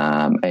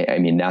 I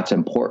mean, that's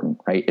important,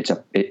 right?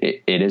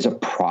 It is a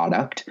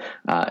product.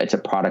 It's a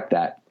product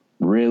that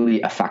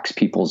really affects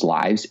people's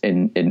lives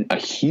in a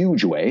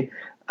huge way.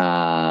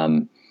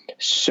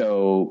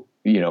 So,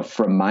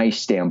 from my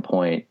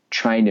standpoint,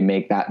 trying to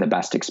make that the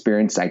best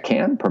experience I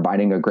can,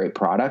 providing a great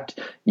product,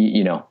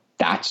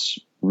 that's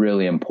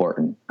really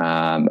important.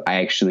 I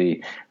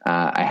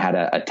had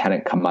a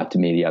tenant come up to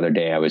me the other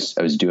day. I was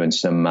doing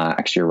some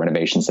exterior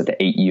renovations at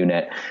the 8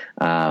 unit.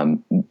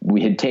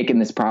 We had taken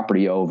this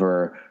property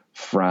over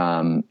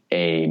from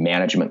a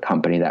management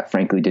company that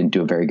frankly didn't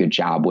do a very good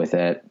job with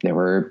it. There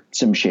were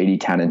some shady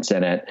tenants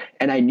in it.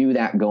 And I knew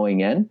that going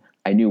in.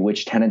 I knew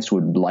which tenants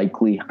would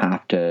likely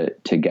have to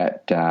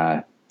get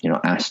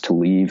asked to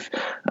leave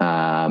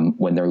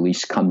when their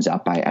lease comes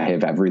up. I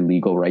have every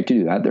legal right to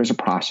do that. There's a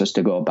process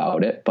to go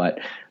about it. But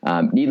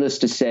needless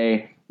to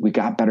say, we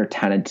got better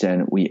tenants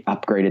in. We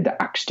upgraded the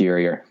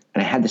exterior.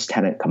 And I had this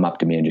tenant come up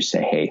to me and just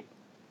say, hey,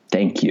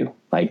 thank you.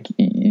 Like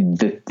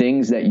the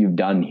things that you've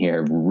done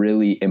here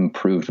really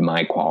improved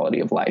my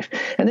quality of life.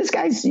 And this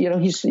guy's,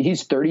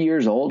 he's 30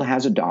 years old,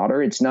 has a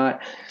daughter. It's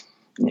not,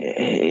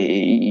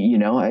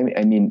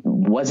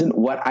 wasn't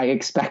what I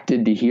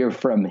expected to hear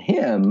from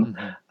him.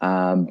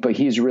 But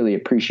he's really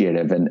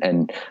appreciative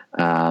and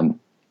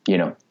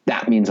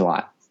that means a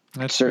lot.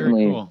 That's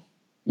certainly very cool.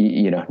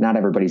 Not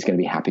everybody's going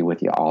to be happy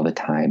with you all the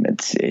time.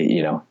 It's,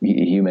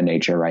 human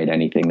nature, right?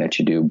 Anything that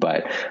you do.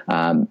 But,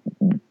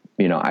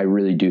 I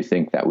really do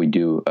think that we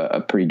do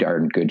a pretty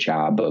darn good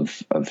job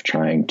of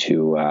trying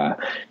to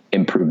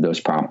improve those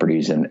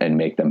properties and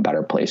make them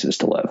better places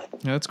to live.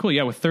 Yeah, that's cool.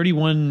 Yeah, with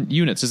 31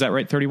 units. Is that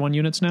right? 31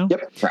 units now?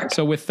 Yep, correct.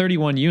 So with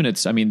 31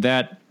 units, I mean,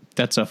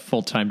 that's a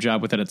full-time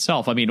job within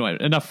itself. I mean,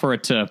 enough for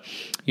it to,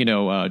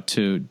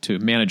 to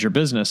manage your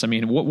business. I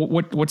mean,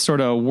 what sort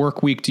of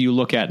work week do you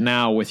look at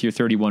now with your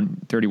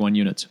 31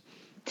 units?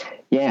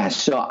 Yeah,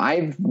 so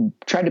I've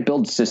tried to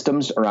build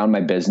systems around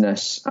my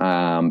business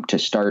to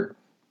start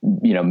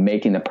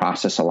making the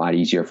process a lot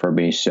easier for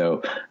me.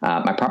 So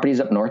my properties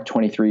up north,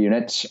 23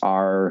 units,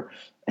 are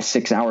a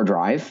 6-hour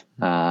drive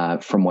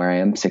from where I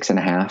am,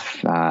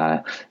 6.5.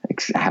 I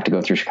have to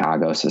go through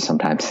Chicago, so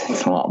sometimes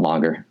it's a lot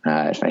longer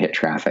if I hit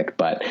traffic.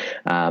 But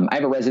I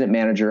have a resident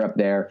manager up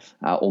there,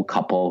 old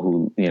couple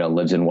who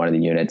lives in one of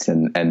the units,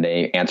 and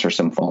they answer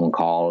some phone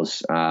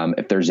calls.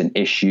 If there's an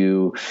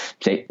issue,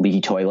 say leaky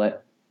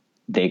toilet,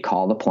 they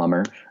call the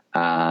plumber.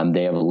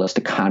 They have a list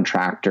of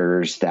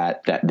contractors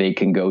that they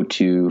can go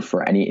to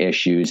for any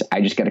issues.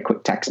 I just get a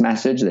quick text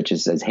message that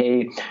just says,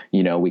 hey,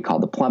 we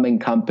called the plumbing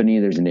company.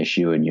 There's an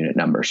issue in unit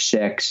number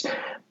 6.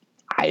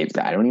 I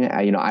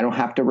don't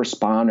have to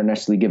respond or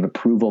necessarily give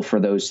approval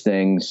for those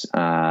things.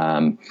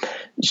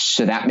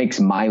 So that makes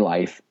my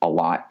life a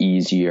lot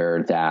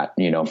easier that,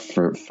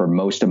 for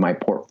most of my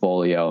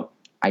portfolio,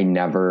 I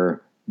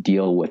never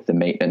deal with the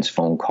maintenance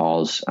phone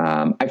calls.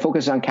 I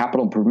focus on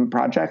capital improvement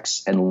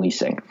projects and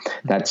leasing.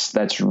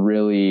 That's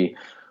really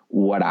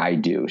what I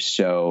do.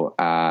 So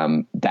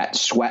that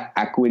sweat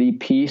equity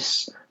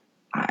piece,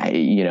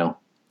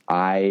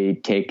 I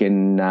take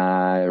and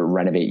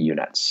renovate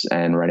units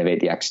and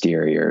renovate the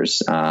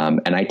exteriors.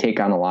 And I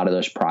take on a lot of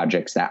those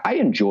projects that I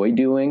enjoy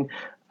doing.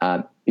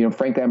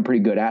 Frankly, I'm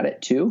pretty good at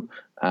it too.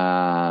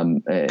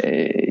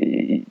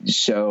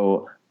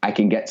 So I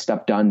can get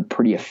stuff done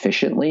pretty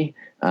efficiently.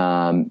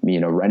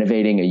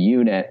 Renovating a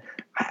unit,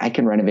 I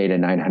can renovate a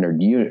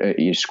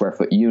 900 square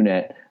foot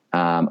unit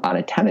on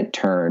a tenant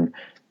turn.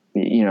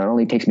 It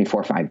only takes me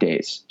 4 or 5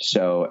 days.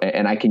 So,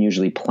 and I can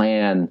usually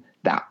plan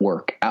that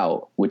work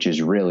out, which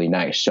is really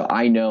nice. So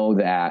I know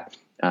that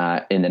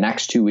in the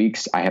next 2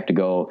 weeks, I have to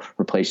go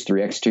replace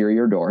 3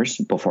 exterior doors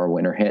before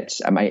winter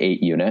hits at my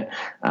 8 unit.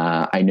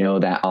 I know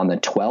that on the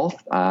 12th,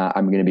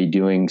 I'm going to be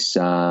doing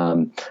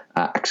some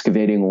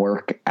excavating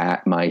work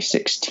at my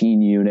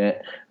 16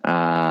 unit.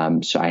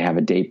 So I have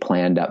a day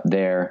planned up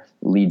there.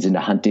 Leads into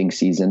hunting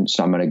season.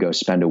 So I'm going to go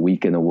spend a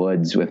week in the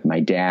woods with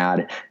my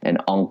dad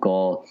and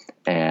uncle.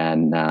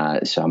 And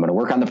so I'm going to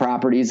work on the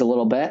properties a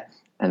little bit.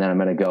 And then I'm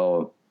going to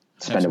go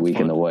spend a week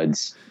in the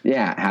woods.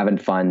 Yeah. Having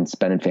fun,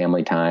 spending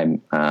family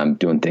time,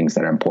 doing things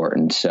that are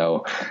important.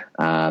 So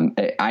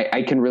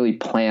I can really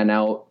plan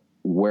out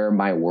where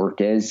my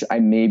work is. I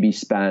maybe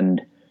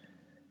spend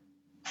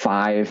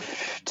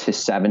 5 to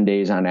 7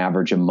 days on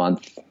average a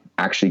month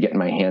actually getting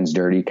my hands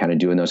dirty, kind of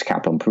doing those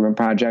capital improvement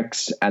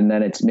projects. And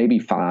then it's maybe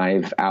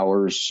 5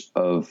 hours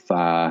of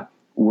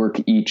work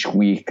each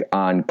week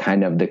on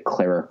kind of the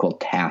clerical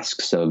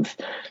tasks of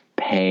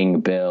paying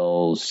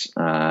bills,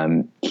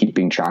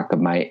 keeping track of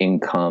my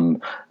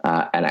income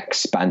and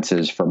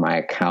expenses for my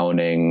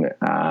accounting,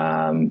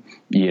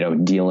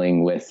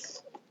 dealing with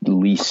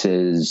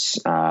leases,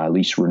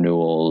 lease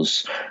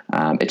renewals.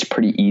 It's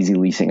pretty easy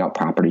leasing out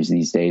properties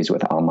these days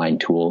with online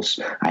tools.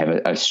 I have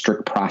a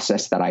strict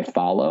process that I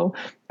follow,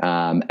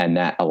 and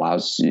that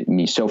allows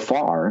me so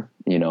far,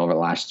 over the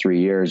last 3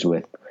 years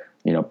with,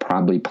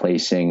 probably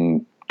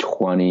placing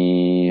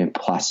 20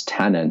 plus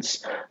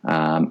tenants.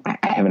 I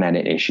haven't had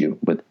an issue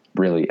with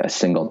really a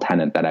single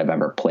tenant that I've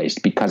ever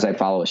placed because I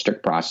follow a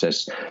strict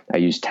process. I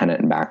use tenant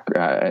and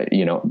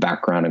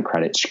background and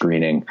credit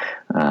screening.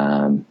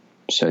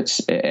 So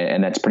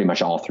and that's pretty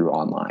much all through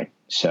online.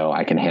 So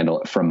I can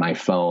handle it from my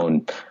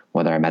phone,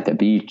 whether I'm at the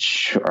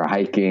beach or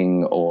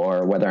hiking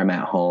or whether I'm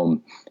at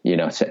home,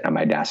 sitting at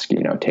my desk,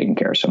 taking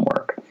care of some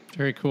work.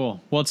 Very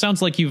cool. Well, it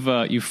sounds like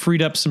you've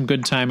freed up some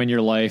good time in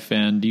your life,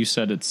 and you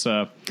said it's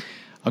a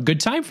good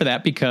time for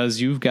that because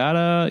you've got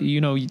a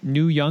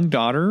new young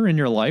daughter in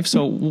your life.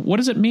 So what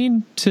does it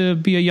mean to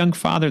be a young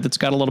father that's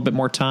got a little bit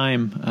more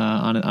time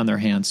on their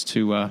hands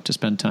to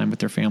spend time with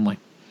their family?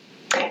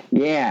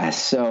 Yeah.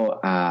 So,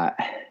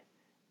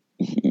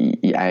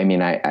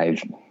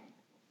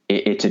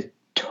 it's a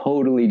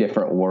totally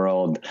different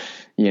world,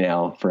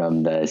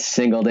 from the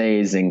single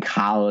days in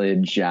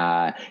college.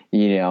 Really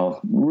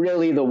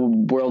the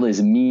world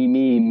is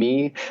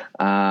me.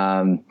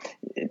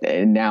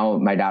 And now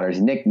my daughter's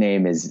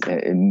nickname is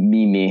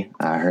Mimi.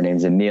 Her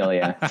name's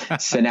Amelia.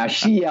 So now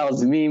she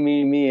yells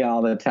me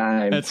all the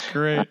time. That's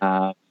great.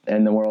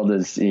 And the world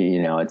is,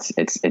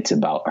 it's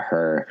about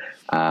her.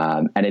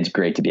 And it's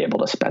great to be able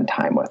to spend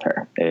time with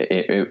her.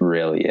 It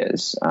really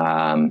is.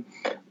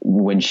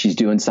 When she's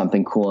doing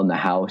something cool in the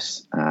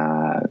house,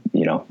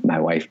 my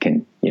wife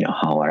can,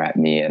 holler at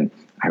me and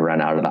I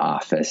run out of the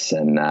office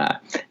and,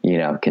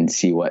 can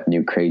see what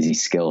new crazy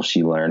skill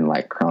she learned,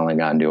 like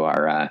crawling onto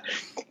our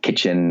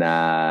kitchen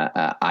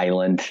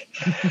island.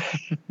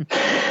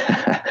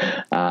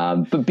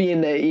 But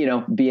being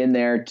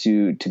there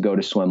to go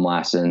to swim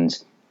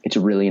lessons, it's a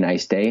really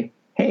nice day.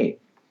 Hey,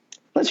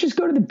 let's just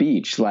go to the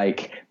beach.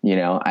 Like,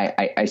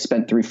 I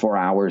spent 3-4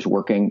 hours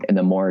working in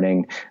the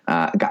morning,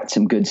 got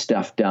some good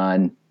stuff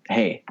done.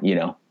 Hey,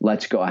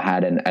 let's go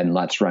ahead and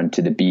let's run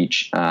to the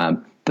beach.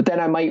 But then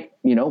I might,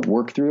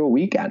 work through a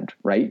weekend,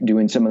 right?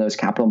 Doing some of those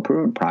capital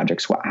improvement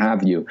projects, what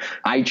have you.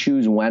 I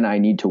choose when I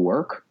need to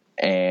work.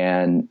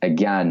 And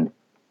again,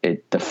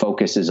 the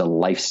focus is a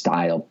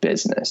lifestyle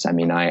business. I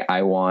mean,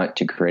 I want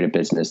to create a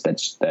business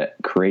that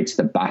creates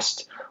the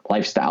best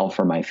lifestyle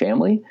for my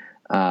family.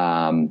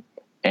 And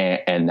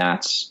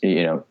that's,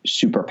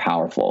 super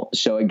powerful.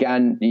 So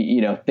again,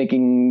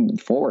 thinking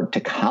forward to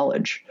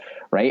college,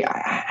 right?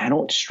 I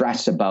don't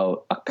stress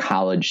about a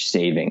college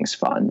savings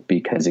fund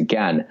because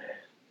again,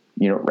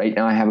 right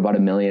now I have about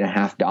 $1.5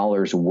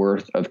 million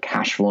worth of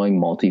cash flowing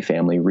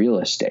multifamily real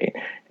estate.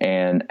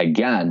 And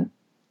again,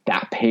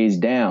 that pays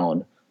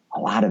down a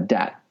lot of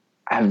debt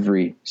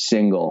every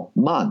single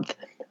month.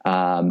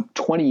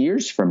 20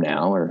 years from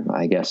now, or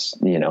I guess,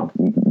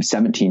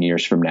 17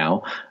 years from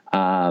now,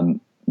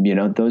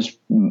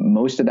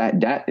 most of that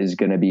debt is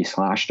going to be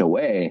slashed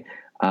away.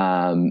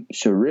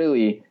 So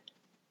really,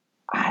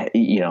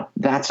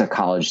 that's a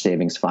college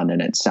savings fund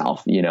in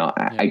itself.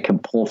 I can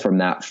pull from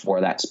that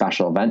for that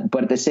special event,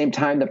 but at the same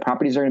time, the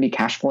properties are going to be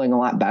cash flowing a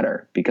lot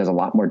better because a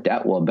lot more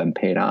debt will have been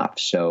paid off.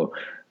 So,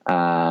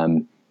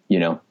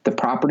 the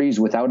properties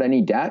without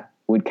any debt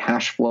would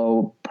cash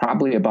flow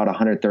probably about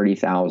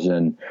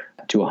 $130,000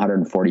 to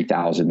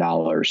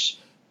 $140,000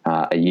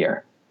 a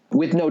year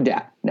with no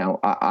debt. Now,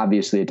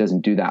 obviously, it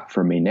doesn't do that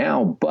for me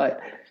now, but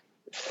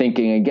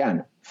thinking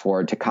again,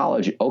 forward to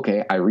college,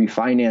 okay, I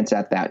refinance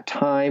at that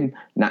time,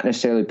 not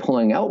necessarily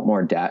pulling out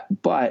more debt,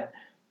 but,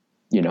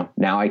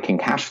 now I can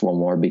cash flow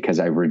more because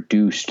I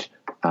reduced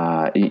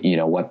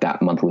what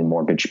that monthly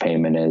mortgage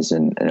payment is.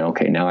 And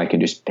okay, now I can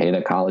just pay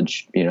the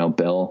college,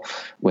 bill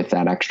with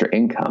that extra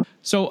income.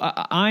 So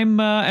I'm,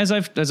 as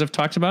I've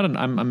talked about it,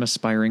 I'm an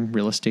aspiring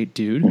real estate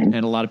dude, and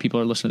a lot of people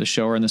are listening to the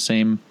show are in the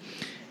same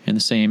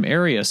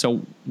area.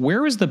 So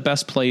where is the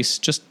best place,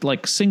 just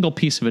like single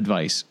piece of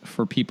advice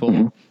for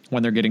people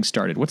when they're getting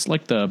started? What's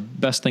like the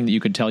best thing that you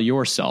could tell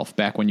yourself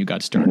back when you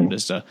got started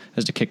as to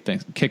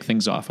kick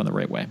things off on the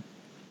right way?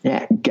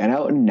 Yeah, get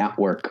out and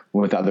network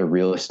with other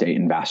real estate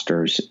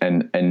investors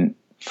and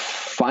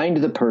find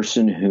the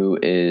person who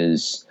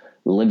is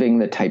living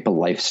the type of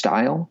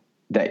lifestyle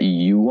that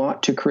you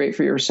want to create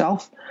for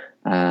yourself.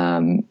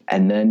 And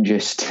then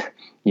just,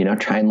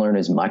 try and learn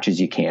as much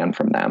as you can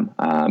from them.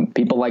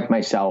 People like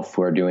myself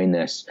who are doing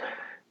this,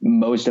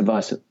 most of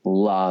us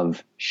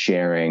love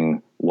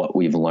sharing what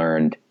we've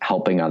learned,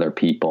 helping other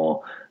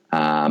people.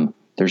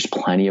 There's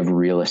plenty of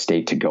real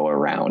estate to go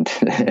around.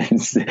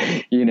 It's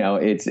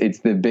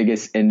the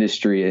biggest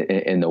industry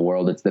in the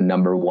world. It's the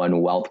number one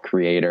wealth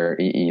creator.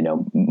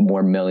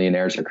 More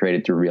millionaires are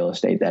created through real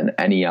estate than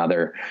any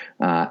other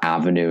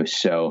avenue.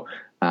 So,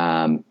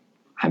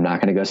 I'm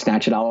not going to go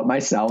snatch it all up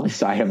myself.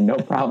 So I have no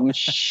problem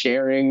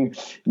sharing,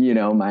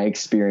 my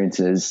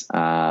experiences.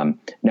 Now,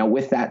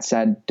 with that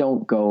said,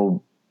 don't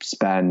go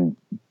spend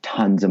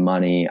tons of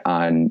money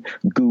on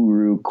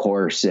guru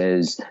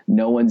courses.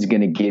 No one's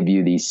going to give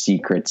you these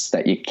secrets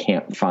that you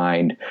can't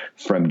find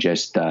from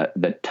just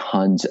the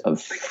tons of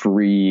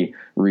free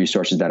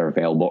resources that are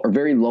available, or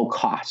very low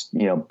cost,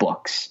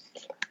 books.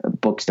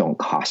 Books don't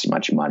cost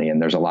much money,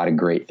 and there's a lot of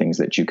great things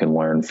that you can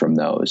learn from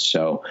those.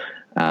 So,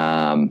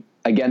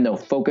 again, though,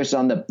 focus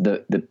on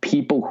the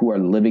people who are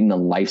living the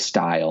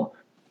lifestyle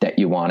that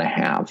you want to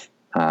have.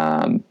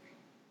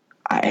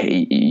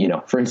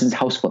 For instance,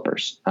 house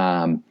flippers.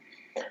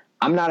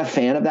 I'm not a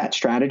fan of that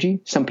strategy.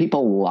 Some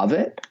people love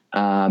it.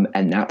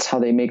 And that's how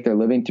they make their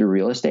living through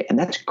real estate. And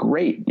that's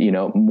great.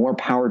 More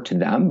power to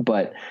them,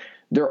 but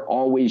they're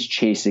always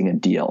chasing a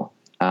deal.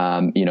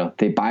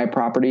 They buy a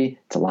property.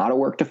 It's a lot of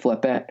work to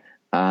flip it.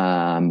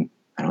 I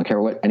don't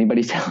care what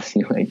anybody tells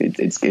you. Like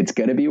it's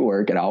going to be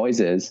work. It always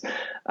is.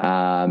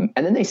 And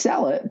then they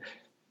sell it.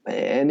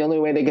 And the only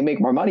way they can make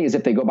more money is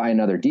if they go buy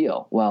another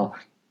deal. Well,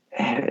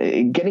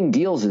 getting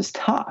deals is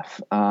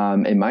tough.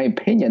 In my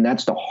opinion,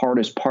 that's the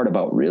hardest part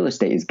about real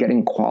estate, is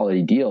getting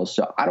quality deals.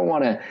 So I don't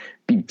want to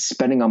be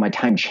spending all my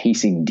time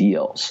chasing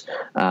deals.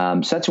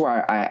 So that's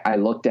where I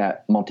looked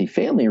at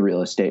multifamily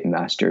real estate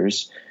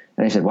investors,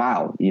 and I said,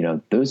 wow,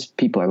 those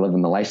people are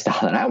living the lifestyle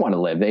that I want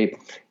to live. They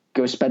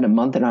go spend a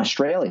month in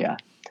Australia,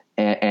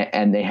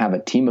 and they have a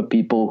team of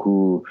people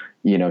who,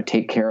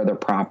 take care of their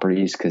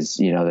properties because,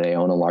 they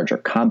own a larger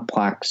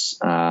complex,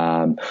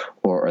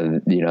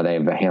 or they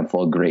have a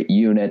handful of great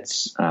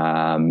units,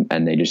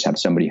 and they just have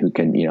somebody who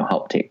can,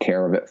 help take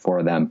care of it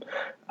for them.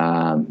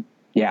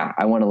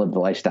 I want to live the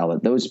lifestyle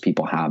that those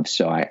people have.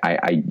 So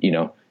I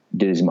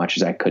did as much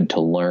as I could to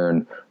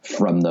learn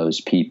from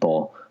those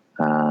people.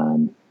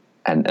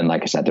 And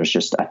like I said, there's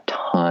just a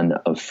ton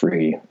of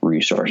free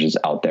resources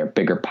out there.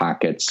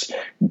 BiggerPockets,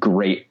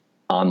 great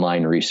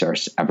online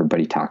resource.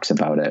 Everybody talks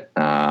about it.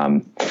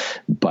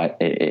 But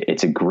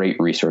it's a great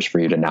resource for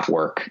you to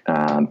network.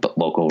 But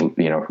local,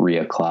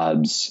 RIA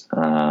clubs,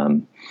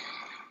 Absolutely.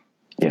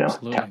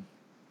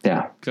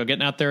 Yeah. So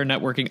getting out there and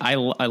networking, I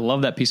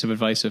love that piece of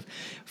advice of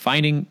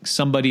finding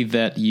somebody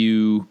that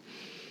you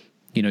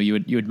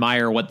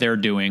admire what they're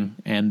doing,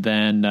 and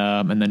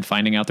then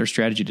finding out their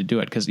strategy to do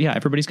it. Cause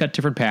everybody's got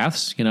different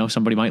paths.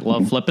 Somebody might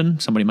love flipping,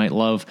 somebody might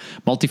love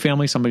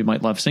multifamily, somebody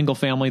might love single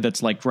family.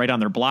 That's like right on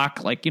their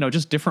block,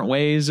 just different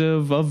ways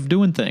of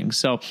doing things.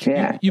 So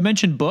you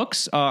mentioned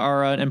books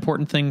are an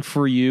important thing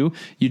for you.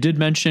 You did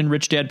mention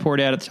Rich Dad Poor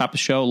Dad at the top of the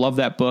show. Love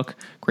that book.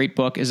 Great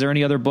book. Is there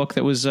any other book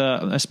that was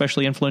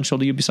especially influential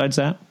to you besides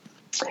that?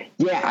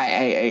 Yeah.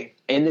 I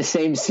in the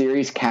same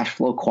series, Cash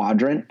Flow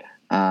Quadrant,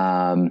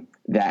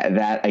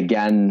 that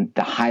again,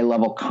 the high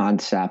level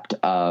concept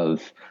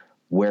of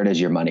where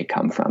does your money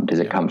come from? Does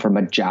it come from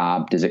a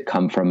job? Does it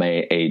come from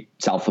a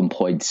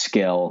self-employed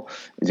skill?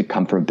 Does it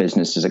come from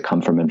business? Does it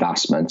come from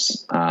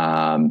investments?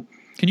 Can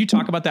you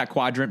talk about that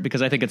quadrant?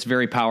 Because I think it's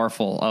very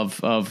powerful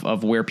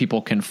of where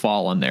people can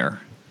fall in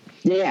there.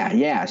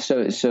 Yeah.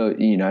 So, as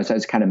I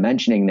was kind of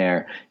mentioning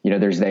there,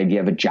 there's the idea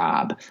of a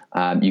job.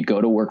 You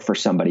go to work for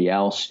somebody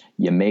else,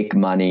 you make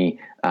money.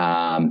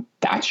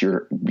 That's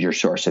your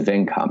source of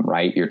income,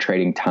 right? You're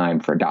trading time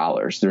for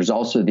dollars. There's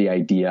also the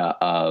idea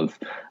of,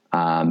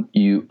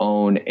 you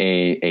own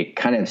a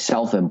kind of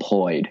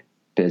self-employed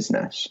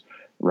business,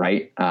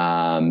 right?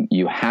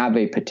 You have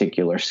a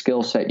particular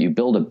skill set, you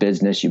build a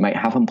business, you might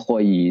have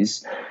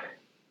employees,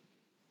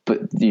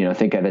 but,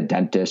 think of a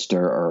dentist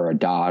or a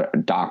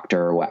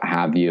doctor or what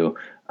have you.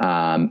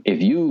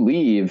 If you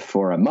leave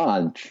for a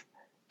month,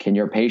 can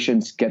your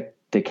patients get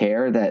the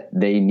care that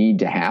they need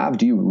to have?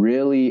 Do you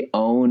really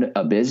own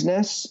a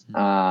business?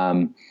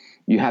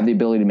 You have the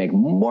ability to make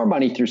more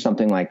money through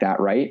something like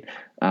that, right?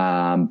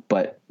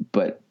 But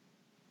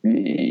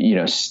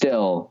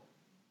still,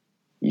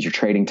 you're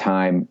trading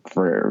time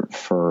for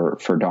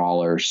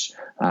dollars.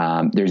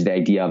 There's the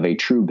idea of a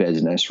true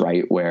business,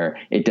 right, where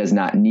it does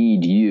not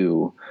need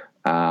you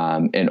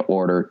in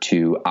order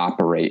to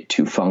operate,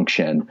 to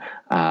function.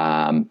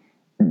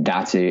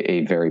 That's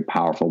a very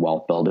powerful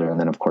wealth builder. And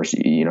then, of course,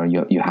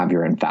 you have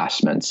your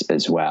investments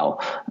as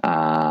well.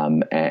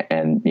 And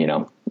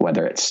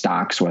whether it's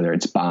stocks, whether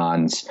it's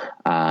bonds,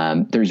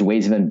 there's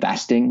ways of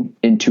investing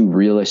into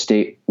real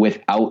estate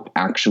without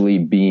actually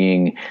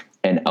being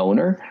an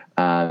owner.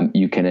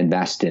 You can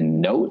invest in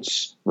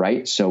notes,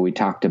 right? So we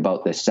talked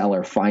about the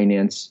seller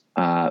finance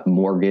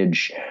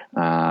mortgage,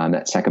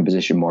 that second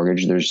position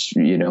mortgage. There's,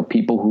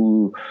 people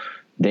who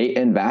they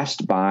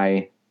invest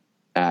by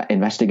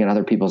investing in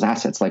other people's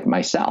assets like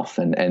myself,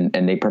 and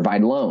they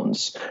provide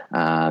loans,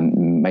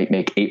 might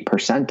make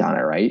 8% on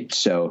it. Right.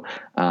 So,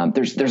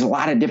 there's a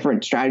lot of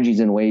different strategies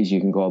and ways you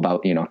can go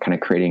about, kind of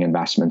creating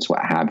investments,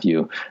 what have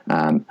you.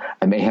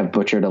 I may have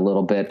butchered a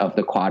little bit of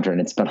the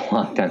quadrant. It's been a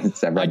long time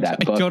since I read that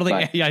book. Totally.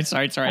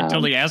 Sorry. I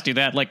totally asked you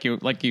that like you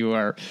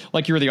were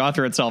the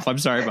author itself. I'm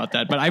sorry about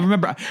that. But I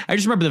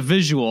just remember the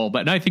visual,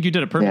 but no, I think you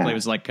did it perfectly. Yeah. It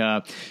was like,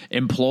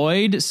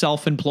 employed,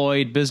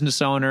 self-employed,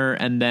 business owner,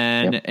 and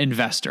then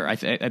investor. I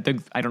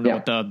think, I don't know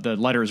what the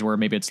letters were.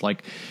 Maybe it's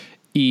like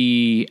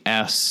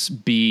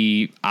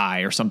ESBI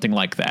or something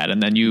like that.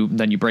 And then you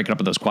break it up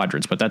in those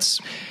quadrants, but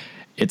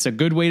it's a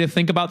good way to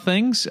think about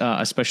things,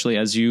 especially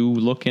as you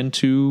look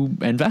into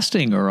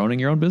investing or owning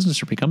your own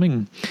business or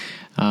becoming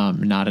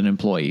not an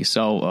employee.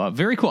 So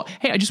very cool.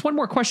 Hey, just one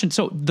more question.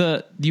 So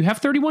you have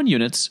 31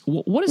 units.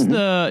 What is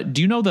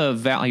do you know the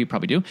value? You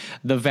probably do.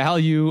 The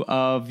value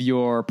of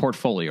your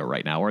portfolio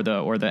right now, or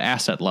the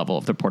asset level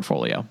of the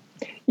portfolio?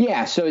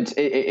 Yeah, so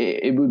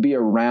it would be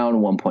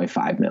around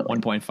 1.5 million.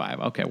 1.5.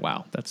 Okay,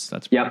 wow, that's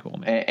pretty cool,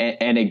 man.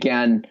 And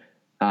again,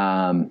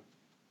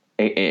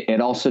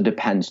 it also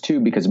depends too,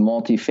 because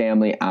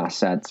multifamily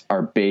assets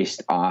are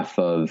based off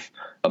of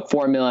a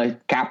formula,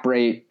 cap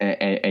rate,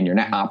 and your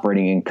net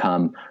operating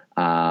income.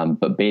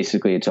 But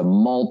basically, it's a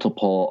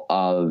multiple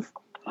of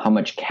how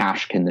much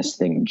cash can this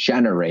thing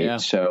generate. Yeah.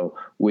 So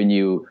when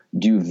you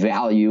do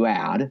value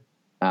add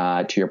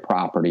to your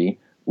property,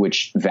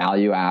 which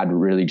value add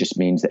really just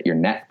means that your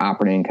net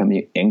operating income,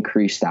 you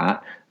increase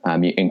that.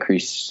 You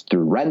increase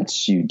through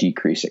rents, you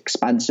decrease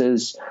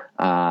expenses.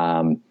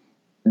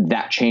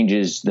 That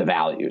changes the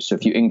value. So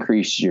if you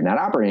increase your net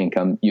operating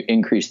income, you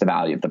increase the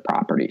value of the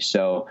property.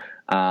 So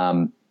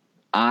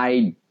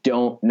I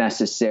don't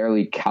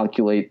necessarily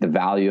calculate the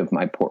value of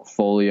my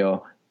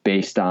portfolio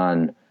based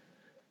on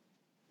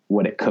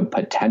what it could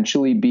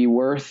potentially be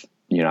worth.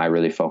 I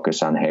really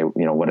focus on, hey,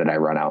 what did I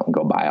run out and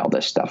go buy all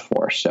this stuff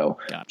for? So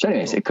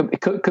anyways, it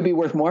could be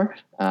worth more.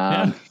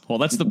 Well,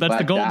 that's the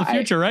goal of the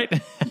future,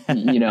 right?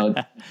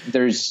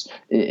 There's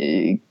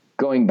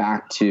going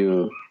back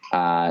to,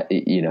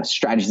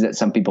 strategies that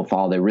some people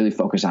follow. They really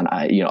focus on,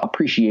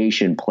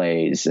 appreciation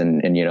plays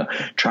and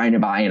trying to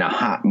buy in a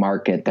hot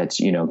market that's,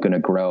 going to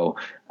grow.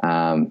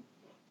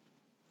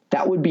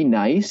 That would be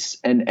nice.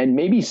 And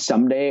maybe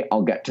someday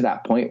I'll get to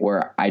that point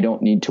where I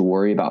don't need to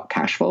worry about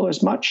cash flow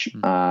as much,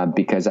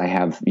 because I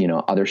have,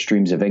 other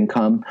streams of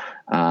income.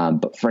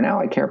 But for now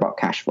I care about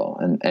cash flow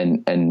and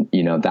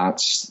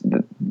that's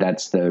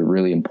the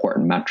really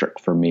important metric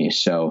for me.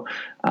 So,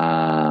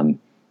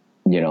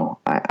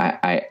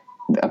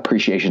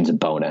 appreciation's a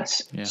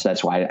bonus. Yeah. So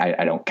that's why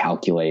I don't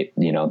calculate,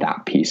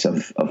 that piece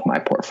of my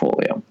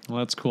portfolio. Well,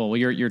 that's cool. Well,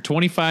 you're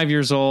 25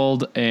 years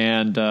old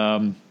and,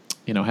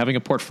 having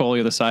a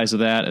portfolio the size of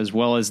that, as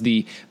well as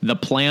the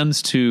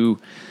plans to,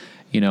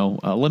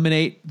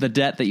 eliminate the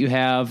debt that you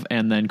have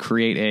and then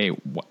create a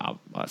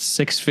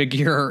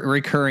 6-figure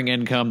recurring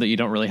income that you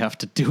don't really have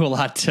to do a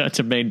lot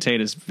to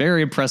maintain is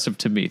very impressive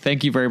to me.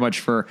 Thank you very much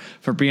for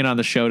being on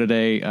the show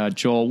today,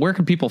 Joel. Where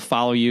can people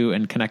follow you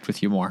and connect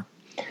with you more?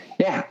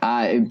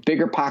 Yeah,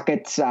 Bigger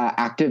Pockets,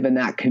 active in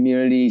that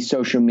community,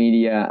 social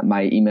media,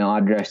 my email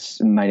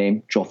address, my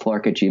name,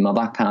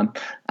 joelflorek@gmail.com.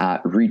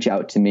 Reach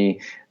out to me.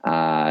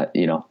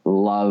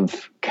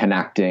 Love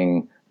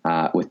connecting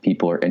with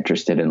people who are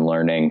interested in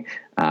learning,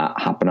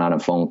 hopping on a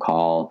phone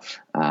call,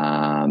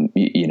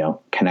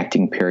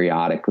 connecting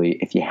periodically.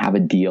 If you have a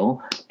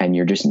deal and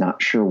you're just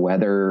not sure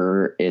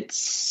whether it's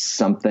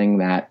something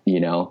that,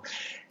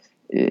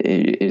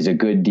 is a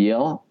good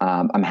deal,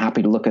 I'm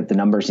happy to look at the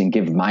numbers and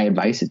give my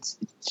advice. It's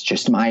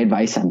just my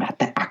advice. I'm not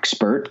the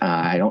expert.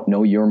 I don't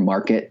know your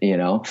market,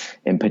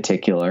 in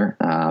particular,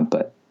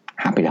 but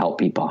happy to help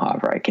people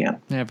however I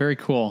can. Yeah, very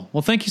cool.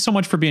 Well, thank you so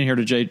much for being here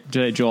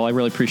today, Joel. I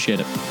really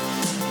appreciate it.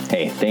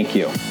 Hey, thank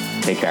you.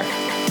 Take care.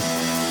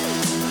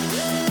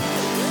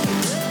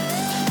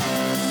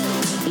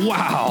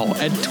 Wow.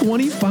 At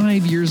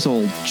 25 years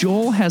old,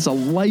 Joel has a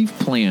life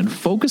plan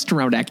focused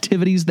around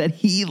activities that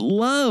he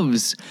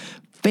loves: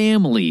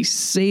 family,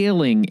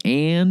 sailing,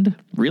 and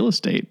real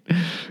estate.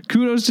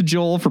 Kudos to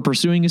Joel for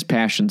pursuing his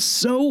passion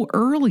so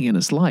early in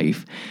his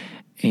life.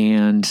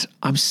 And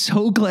I'm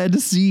so glad to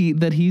see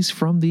that he's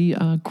from the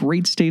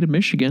great state of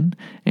Michigan,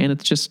 and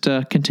it just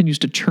continues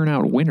to churn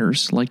out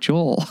winners like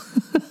Joel.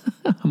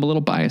 I'm a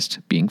little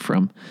biased being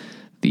from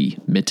the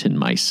Mitten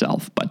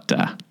myself, but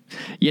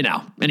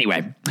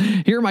anyway,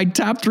 here are my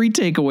top 3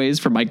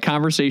 takeaways from my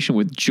conversation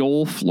with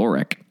Joel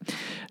Florek.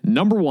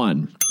 Number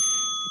 1,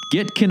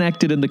 get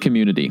connected in the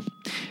community.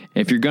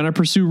 If you're going to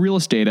pursue real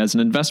estate as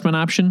an investment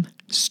option,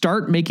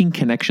 start making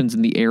connections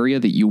in the area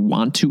that you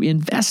want to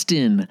invest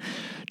in.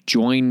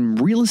 Join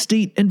real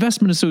estate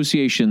investment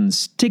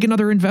associations, take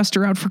another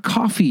investor out for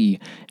coffee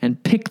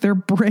and pick their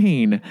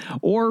brain,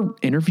 or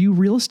interview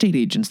real estate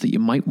agents that you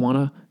might want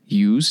to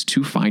use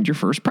to find your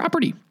first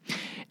property.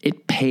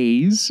 It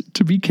pays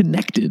to be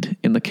connected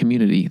in the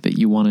community that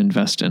you want to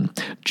invest in.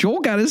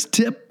 Joel got his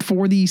tip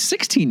for the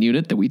 16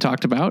 unit that we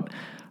talked about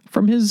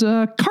from his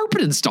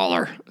carpet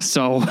installer.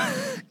 So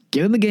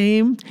get in the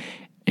game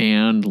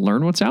and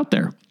learn what's out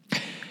there.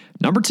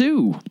 Number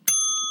 2,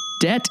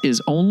 debt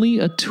is only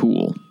a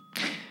tool.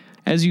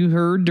 As you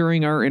heard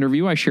during our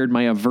interview, I shared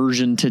my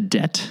aversion to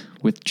debt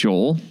with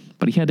Joel,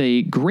 but he had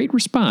a great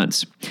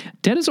response.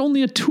 Debt is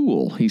only a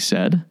tool, he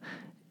said,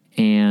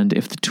 and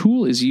if the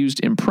tool is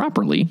used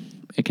improperly,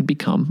 it can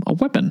become a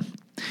weapon.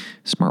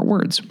 Smart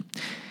words.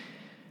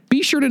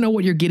 Be sure to know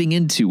what you're getting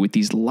into with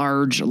these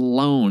large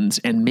loans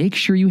and make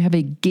sure you have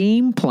a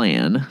game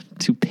plan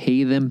to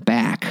pay them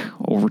back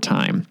over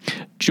time.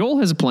 Joel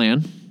has a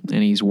plan,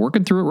 and he's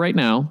working through it right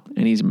now,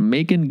 and he's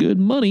making good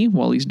money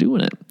while he's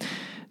doing it.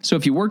 So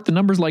if you work the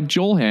numbers like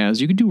Joel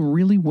has, you can do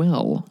really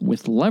well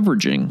with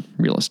leveraging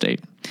real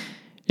estate.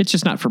 It's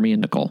just not for me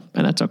and Nicole,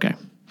 and that's okay.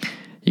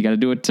 You got to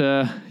do it.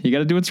 You got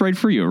to do what's right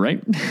for you,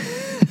 right?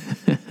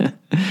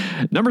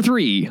 Number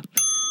 3,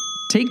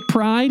 take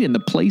pride in the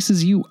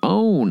places you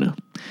own.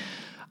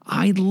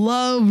 I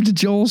loved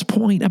Joel's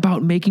point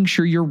about making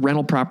sure your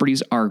rental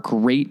properties are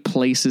great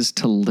places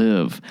to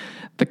live.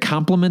 The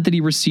compliment that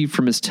he received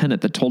from his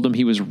tenant that told him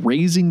he was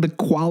raising the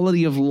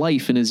quality of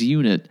life in his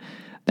unit.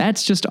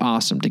 That's just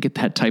awesome to get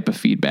that type of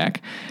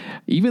feedback.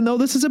 Even though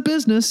this is a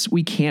business,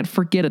 we can't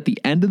forget at the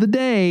end of the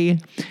day,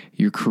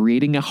 you're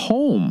creating a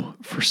home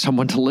for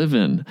someone to live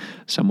in,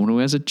 someone who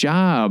has a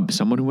job,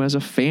 someone who has a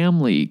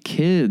family,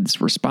 kids,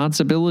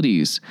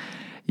 responsibilities.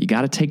 You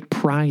got to take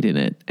pride in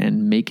it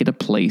and make it a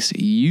place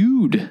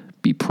you'd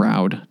be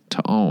proud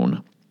to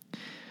own.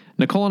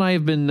 Nicole and I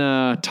have been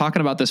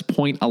talking about this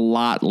point a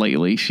lot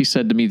lately. She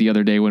said to me the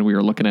other day when we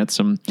were looking at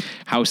some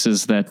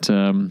houses that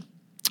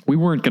we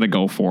weren't going to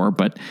go for,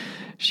 but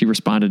she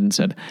responded and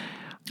said,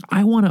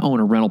 I want to own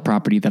a rental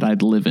property that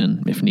I'd live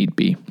in if need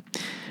be.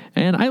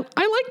 And I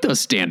like those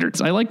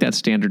standards. I like that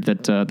standard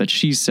that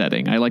she's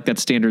setting. I like that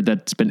standard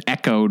that's been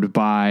echoed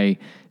by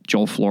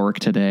Joel Florek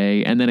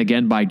today, and then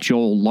again by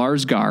Joel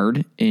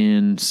Larsgaard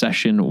in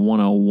session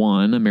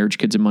 101,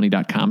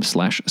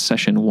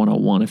 marriagekidsandmoney.com/session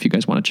 101, if you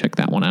guys want to check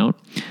that one out.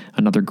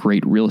 Another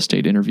great real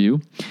estate interview.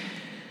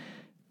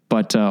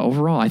 But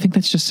overall, I think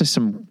that's just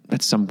some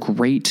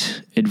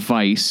great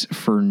advice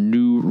for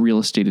new real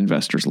estate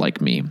investors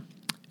like me.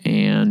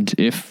 And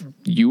if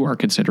you are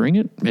considering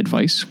it,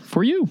 advice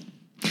for you.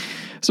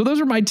 So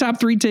those are my top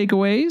 3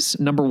 takeaways.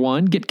 Number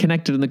 1, get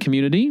connected in the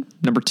community.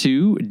 Number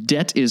 2,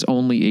 debt is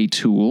only a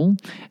tool.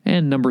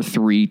 And number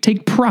 3,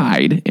 take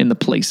pride in the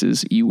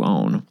places you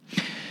own.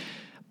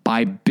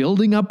 By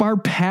building up our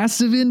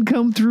passive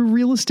income through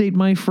real estate,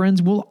 my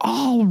friends, we'll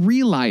all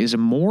realize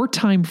more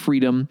time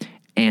freedom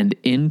and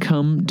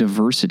income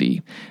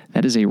diversity.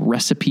 That is a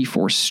recipe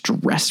for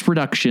stress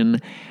reduction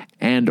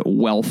and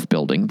wealth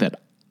building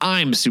that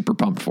I'm super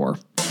pumped for.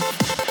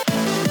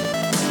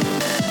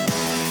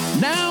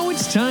 Now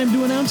it's time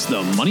to announce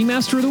the Money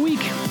Master of the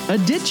Week.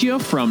 Aditya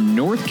from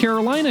North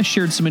Carolina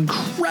shared some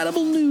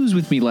incredible news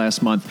with me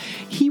last month.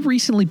 He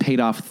recently paid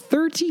off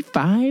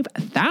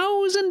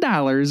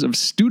 $35,000 of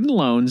student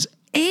loans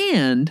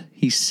and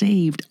he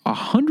saved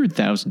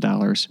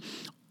 $100,000,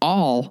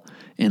 all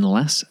in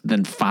less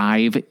than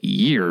 5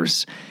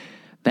 years.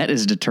 That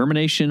is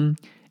determination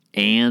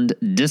and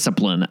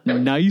discipline.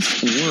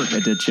 Nice work,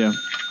 Aditya.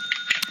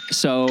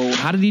 So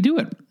how did he do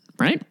it,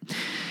 right?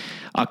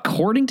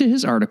 According to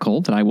his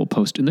article that I will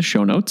post in the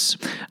show notes,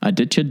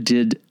 Aditya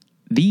did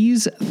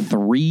these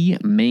 3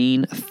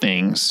 main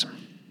things.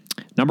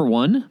 Number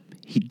 1,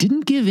 he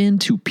didn't give in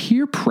to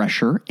peer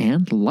pressure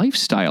and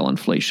lifestyle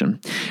inflation.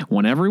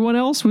 When everyone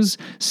else was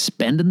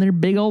spending their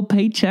big old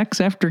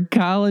paychecks after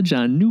college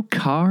on new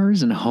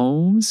cars and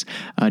homes,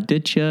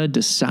 Aditya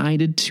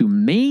decided to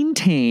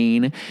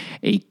maintain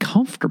a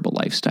comfortable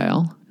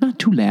lifestyle, not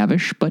too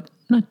lavish, but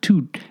not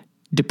too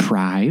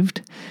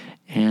deprived,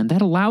 and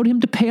that allowed him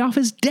to pay off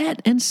his debt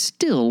and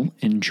still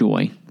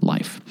enjoy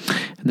life.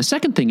 And the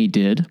second thing he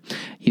did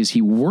is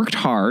he worked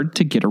hard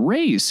to get a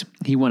raise.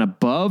 He went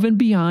above and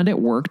beyond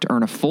at work to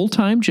earn a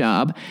full-time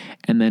job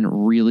and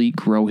then really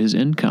grow his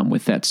income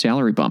with that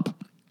salary bump.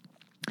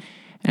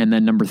 And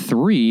then number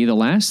 3, the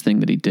last thing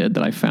that he did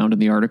that I found in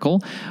the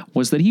article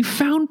was that he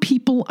found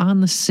people on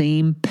the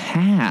same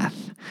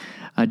path.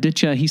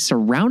 Aditya, he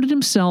surrounded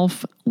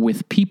himself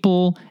with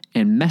people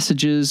and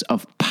messages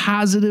of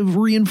positive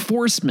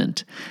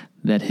reinforcement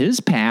that his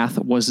path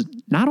was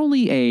not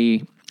only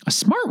a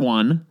smart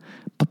one,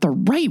 but the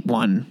right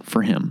one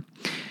for him.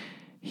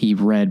 He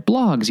read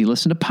blogs, he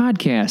listened to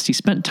podcasts, he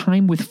spent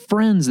time with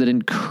friends that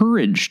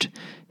encouraged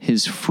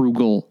his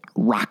frugal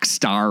rock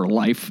star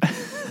life.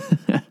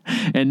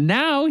 And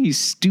now he's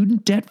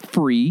student debt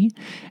free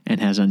and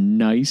has a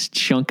nice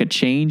chunk of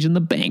change in the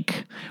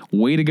bank.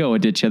 Way to go,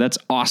 Aditya. That's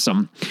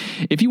awesome.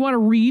 If you want to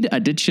read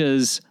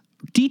Aditya's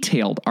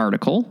detailed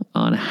article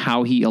on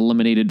how he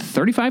eliminated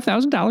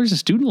 $35,000 of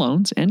student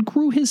loans and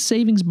grew his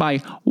savings by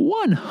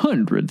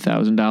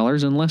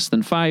 $100,000 in less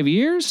than 5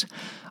 years,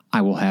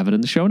 I will have it in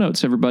the show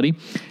notes, everybody.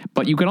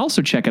 But you can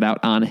also check it out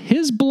on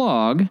his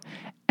blog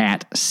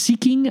at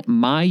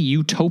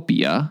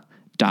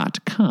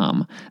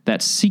seekingmyutopia.com.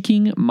 That's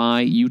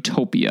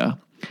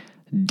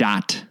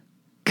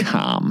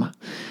seekingmyutopia.com.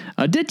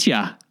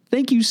 Aditya,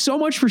 Thank you so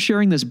much for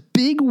sharing this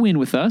big win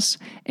with us,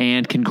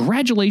 and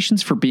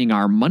congratulations for being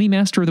our Money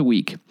Master of the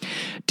Week.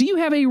 Do you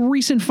have a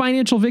recent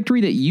financial victory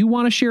that you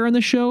want to share on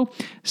the show?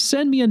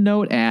 Send me a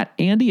note at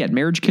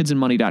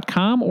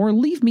andy@marriagekidsandmoney.com or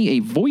leave me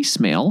a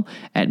voicemail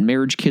at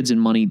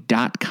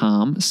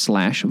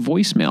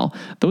marriagekidsandmoney.com/voicemail.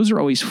 Those are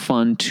always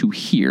fun to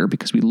hear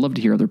because we love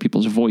to hear other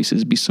people's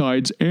voices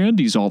besides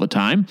Andy's all the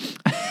time.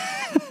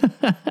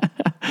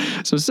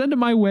 So send it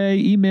my way,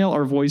 email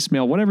or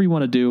voicemail, whatever you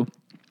want to do.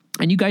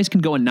 And you guys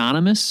can go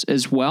anonymous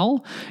as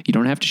well. You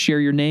don't have to share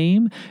your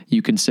name.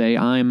 You can say,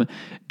 I'm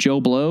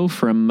Joe Blow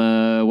from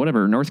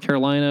North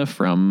Carolina,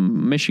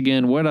 from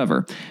Michigan,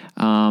 whatever.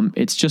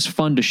 It's just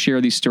fun to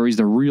share these stories,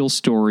 the real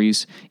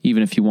stories,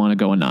 even if you want to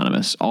go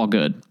anonymous. All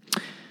good.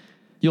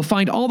 You'll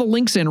find all the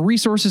links and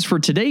resources for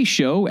today's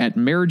show at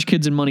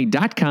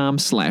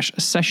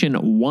marriagekidsandmoney.com/session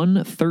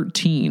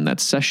 113.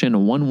 That's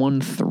session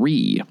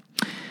 113.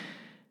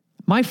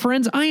 My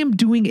friends, I am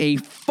doing a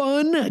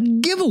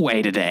fun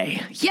giveaway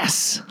today.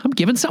 Yes, I'm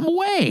giving something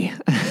away.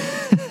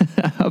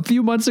 A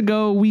few months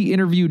ago, we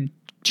interviewed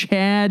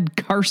Chad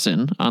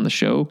Carson on the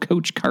show,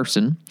 Coach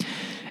Carson,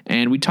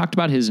 and we talked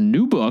about his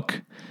new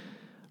book,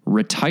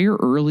 Retire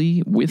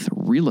Early with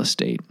Real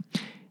Estate.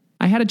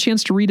 I had a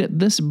chance to read it.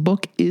 This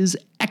book is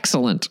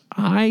excellent.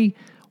 I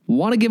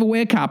want to give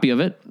away a copy of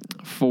it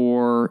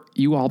for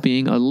you all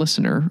being a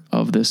listener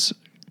of this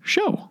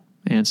show.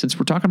 And since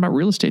we're talking about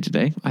real estate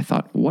today, I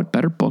thought, what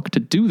better book to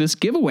do this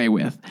giveaway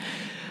with?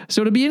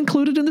 So to be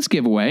included in this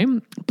giveaway,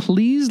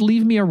 please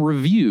leave me a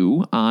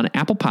review on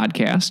Apple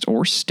Podcast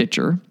or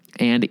Stitcher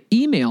and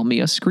email me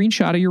a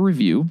screenshot of your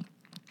review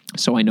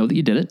so I know that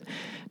you did it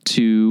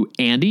to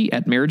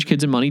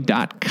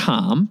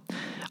andy@marriagekidsandmoney.com.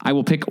 I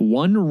will pick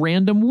one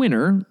random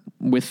winner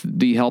with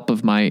the help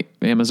of my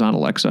Amazon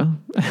Alexa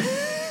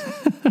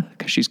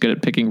because she's good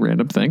at picking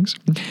random things.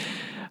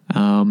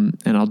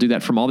 And I'll do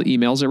that from all the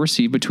emails I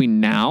receive between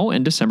now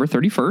and December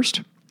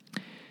 31st.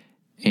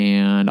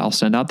 And I'll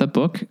send out that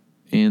book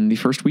in the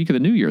first week of the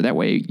new year. That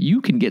way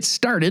you can get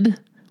started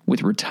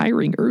with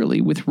retiring early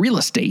with real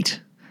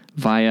estate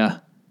via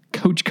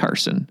Coach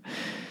Carson.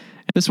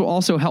 This will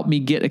also help me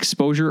get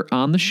exposure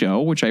on the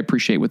show, which I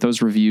appreciate with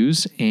those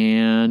reviews,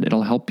 and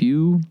it'll help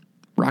you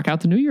rock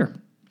out the new year.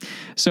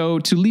 So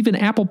to leave an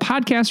Apple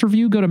Podcast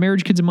review, go to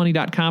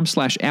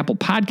marriagekidsandmoney.com/Apple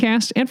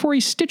Podcast. And for a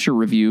Stitcher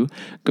review,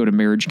 go to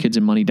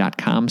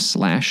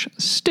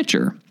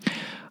marriagekidsandmoney.com/Stitcher.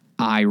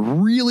 I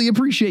really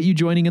appreciate you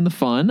joining in the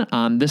fun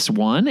on this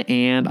one,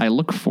 and I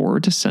look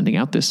forward to sending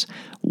out this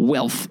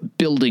wealth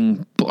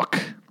building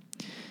book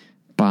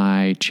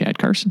by Chad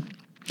Carson.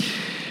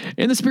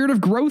 In the spirit of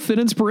growth and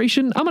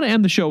inspiration, I'm going to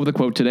end the show with a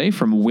quote today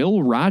from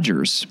Will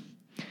Rogers.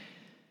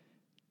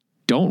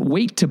 Don't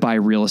wait to buy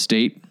real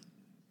estate.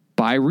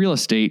 Buy real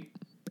estate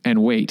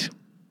and wait.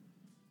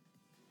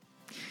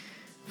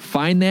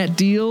 Find that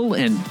deal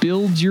and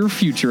build your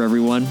future,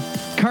 everyone.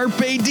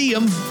 Carpe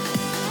diem.